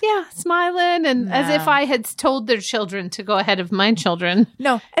 oblivious? yeah, smiling and as if I had told their children to go ahead of my children.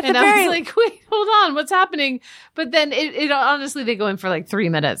 No, at And the I very was like, wait, hold on, what's happening? But then it honestly, they go in for like 3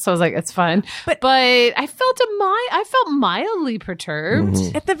 minutes. So I was like, it's fine. But I felt mildly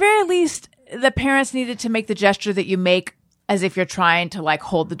perturbed. at the very least, the parents needed to make the gesture that you make as if you're trying to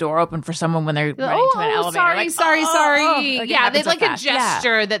hold the door open for someone when they're running to an elevator. Sorry. Like, it Yeah, happens they so like a fast.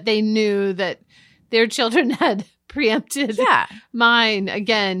 gesture that they knew that their children had preempted mine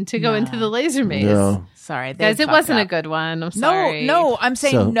again to go into the laser maze. No. Sorry, they Guys, it fucked wasn't a up. good one. I'm sorry. No, I'm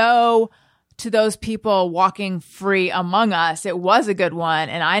saying no to those people walking free among us. It was a good one,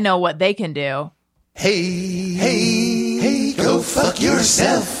 and I know what they can do. Hey, go fuck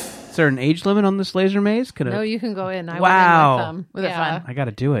yourself. Is there an age limit on this laser maze? No, you can go in. I Wow. went in with them. Was it fun? I got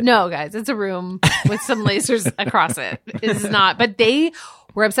to do it. No, guys, it's a room with some lasers across it. It's not, but they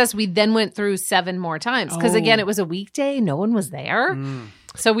were obsessed. We then went through 7 more times because, again, it was a weekday. No one was there.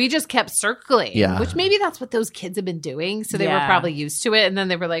 So we just kept circling, which maybe that's what those kids have been doing. So they were probably used to it. And then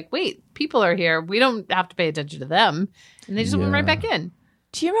they were like, wait, people are here. We don't have to pay attention to them. And they just went right back in.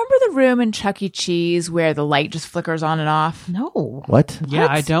 Do you remember the room in Chuck E. Cheese where the light just flickers on and off? No. What? Yeah,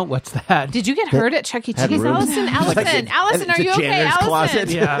 I don't. What's that? Did you get hurt at Chuck E. Cheese? rooms? Allison, are it's a you okay? janitor's Allison. closet.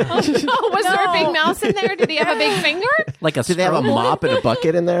 Yeah. Oh, no. Was there a big mouse in there? Did he have a big finger? Like a Did they have a mop and a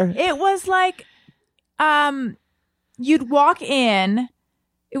bucket in there? It was like, you'd walk in.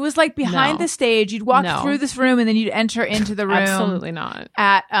 It was like behind No. the stage. You'd walk No. through this room and then you'd enter into the room. Absolutely not.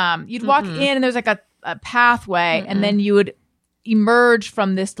 You'd walk in and there's like a pathway and then you would emerge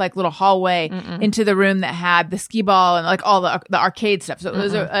from this like little hallway into the room that had the skee ball and like all the arcade stuff. So it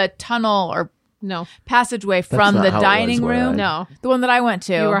was a tunnel or No. passageway from not the how it dining was when room. No. The one that I went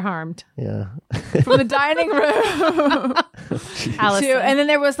to. You were harmed. Yeah. From the dining room. Allison. And then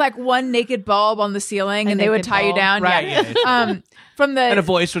there was like one naked bulb on the ceiling and they would naked tie you bulb. down. Right, Yeah. From the And a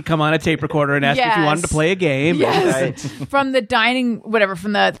voice would come on a tape recorder and ask if you wanted to Yes. play a game. Yes. From the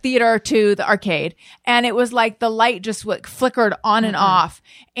from the theater to the arcade. And it was like the light just flickered on and off.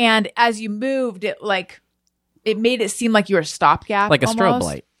 And as you moved, it made it seem like you were a stopgap. Like a almost. strobe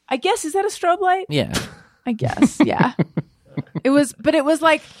light. I guess. Is that a strobe light? Yeah. I guess. Yeah. It was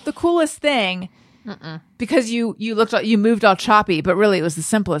like the coolest thing. Because you moved all choppy, but really it was the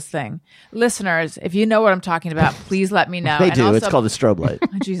simplest thing. Listeners, if you know what I'm talking about, please let me know. They And do. also, It's called a strobe light. Oh,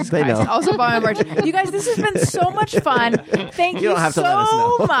 Jesus They Christ. know. Also buy my merch. You guys, this has been so much fun. Thank you, don't have to let us so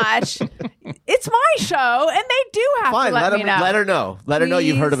know. much. It's my show, and they do have Fine. to let me know. Let her know. Let her know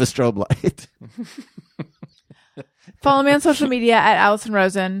you've heard of a strobe light. Follow me on social media at Alison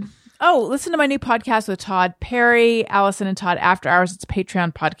Rosen. Oh, listen to my new podcast with Todd Perry, Allison and Todd After Hours. It's a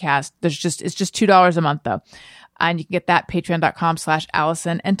Patreon podcast. It's just $2 a month though. And you can get that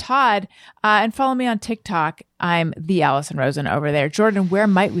patreon.com/Allison and Todd. And follow me on TikTok. I'm the Alison Rosen over there. Jordan, where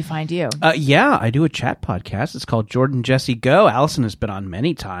might we find you? Yeah, I do a chat podcast. It's called Jordan Jesse Go. Allison has been on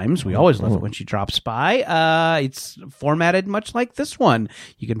many times. We always love it when she drops by. It's formatted much like this one.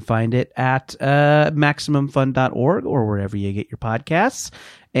 You can find it at MaximumFun.org or wherever you get your podcasts.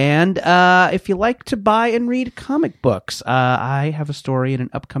 And if you like to buy and read comic books, I have a story in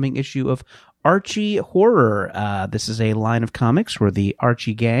an upcoming issue of Archie Horror. This is a line of comics where the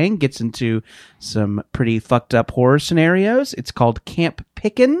Archie gang gets into some pretty fucked up horror scenarios. It's called Camp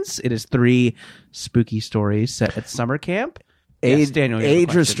Pickens. It is 3 spooky stories set at summer camp. Yes, Daniel, you have a age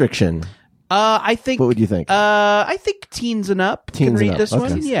question. restriction. I think. What would you think? I think teens and up Teens can read and up, this okay.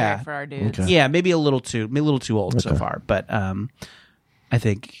 one. Yeah, For our dudes. yeah, maybe a little too old so far, but I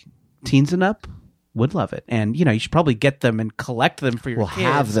think teens and up would love it. And you should probably get them and collect them for your We'll kids.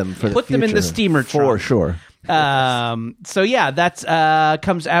 have them for the Put them in the future. steamer For trunk. sure. So yeah, that's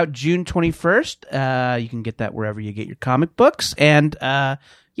comes out June 21st. You can get that wherever you get your comic books. And yeah,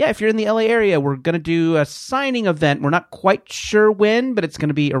 if you're in the LA area, we're going to do a signing event. We're not quite sure when, but it's going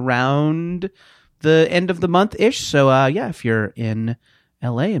to be around the end of the month-ish. So yeah, if you're in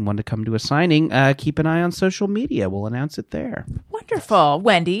LA and want to come to a signing, keep an eye on social media. We'll announce it there. Wonderful.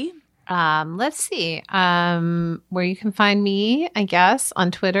 Wendy? Let's see. Where you can find me, I guess, on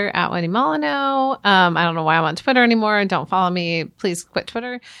Twitter at Wendy Molyneux. I don't know why I'm on Twitter anymore. Don't follow me. Please quit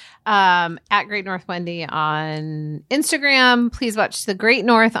Twitter. At Great North Wendy on Instagram. Please watch The Great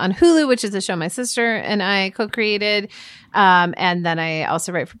North on Hulu, which is a show my sister and I co-created. And then I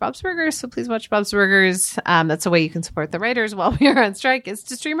also write for Bob's Burgers. So please watch Bob's Burgers. That's a way you can support the writers while we are on strike, is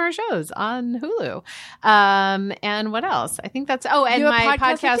to stream our shows on Hulu. And what else? I think that's, and You have a my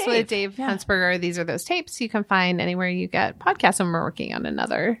podcast podcast with with Dave Yeah. Huntsberger. These are those tapes you can find anywhere you get podcasts. And we're working on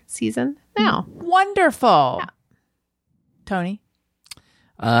another season now. Wonderful. Tony?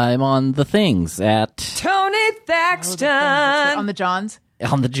 I'm on the things at Tony Thaxton. On the Johns?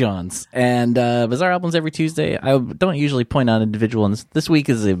 on the Johns, and Bizarre Albums every Tuesday. I don't usually point out individual ones. This week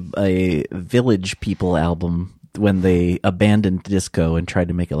is a Village People album when they abandoned disco and tried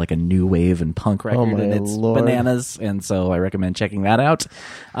to make it like a new wave and punk record, my and it's Lord. bananas. And so I recommend checking that out.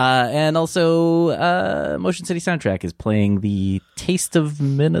 And also, Motion City Soundtrack is playing the Taste of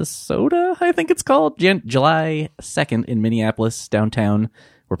Minnesota, I think it's called, July 2nd in Minneapolis downtown.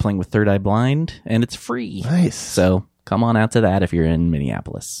 We're playing with Third Eye Blind, and it's free. Nice. So come on out to that if you're in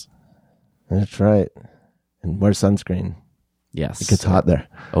Minneapolis. That's right. And wear sunscreen. Yes. It gets hot there.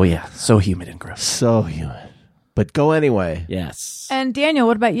 Oh, yeah. So humid and gross. So humid. But go anyway. Yes. And Daniel,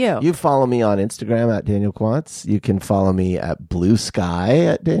 what about you? You follow me on Instagram at Daniel Quantz. You can follow me at Blue Sky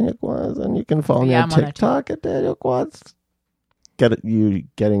at Daniel Quantz, and you can follow me on I'm on there TikTok at Daniel Quantz. You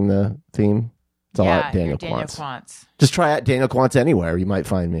getting the theme? It's all at Daniel Quantz. Just try at Daniel Quantz anywhere. You might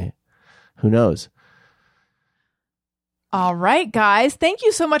find me. Who knows? All right, guys. Thank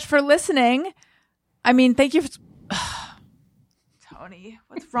you so much for listening. I mean, thank you. Tony,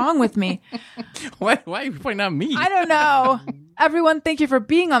 what's wrong with me? Why are you pointing at me? I don't know. Everyone, thank you for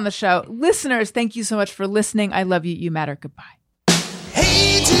being on the show. Listeners, thank you so much for listening. I love you. You matter. Goodbye.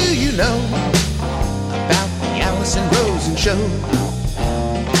 Hey, do you know about the Alison Rosen show?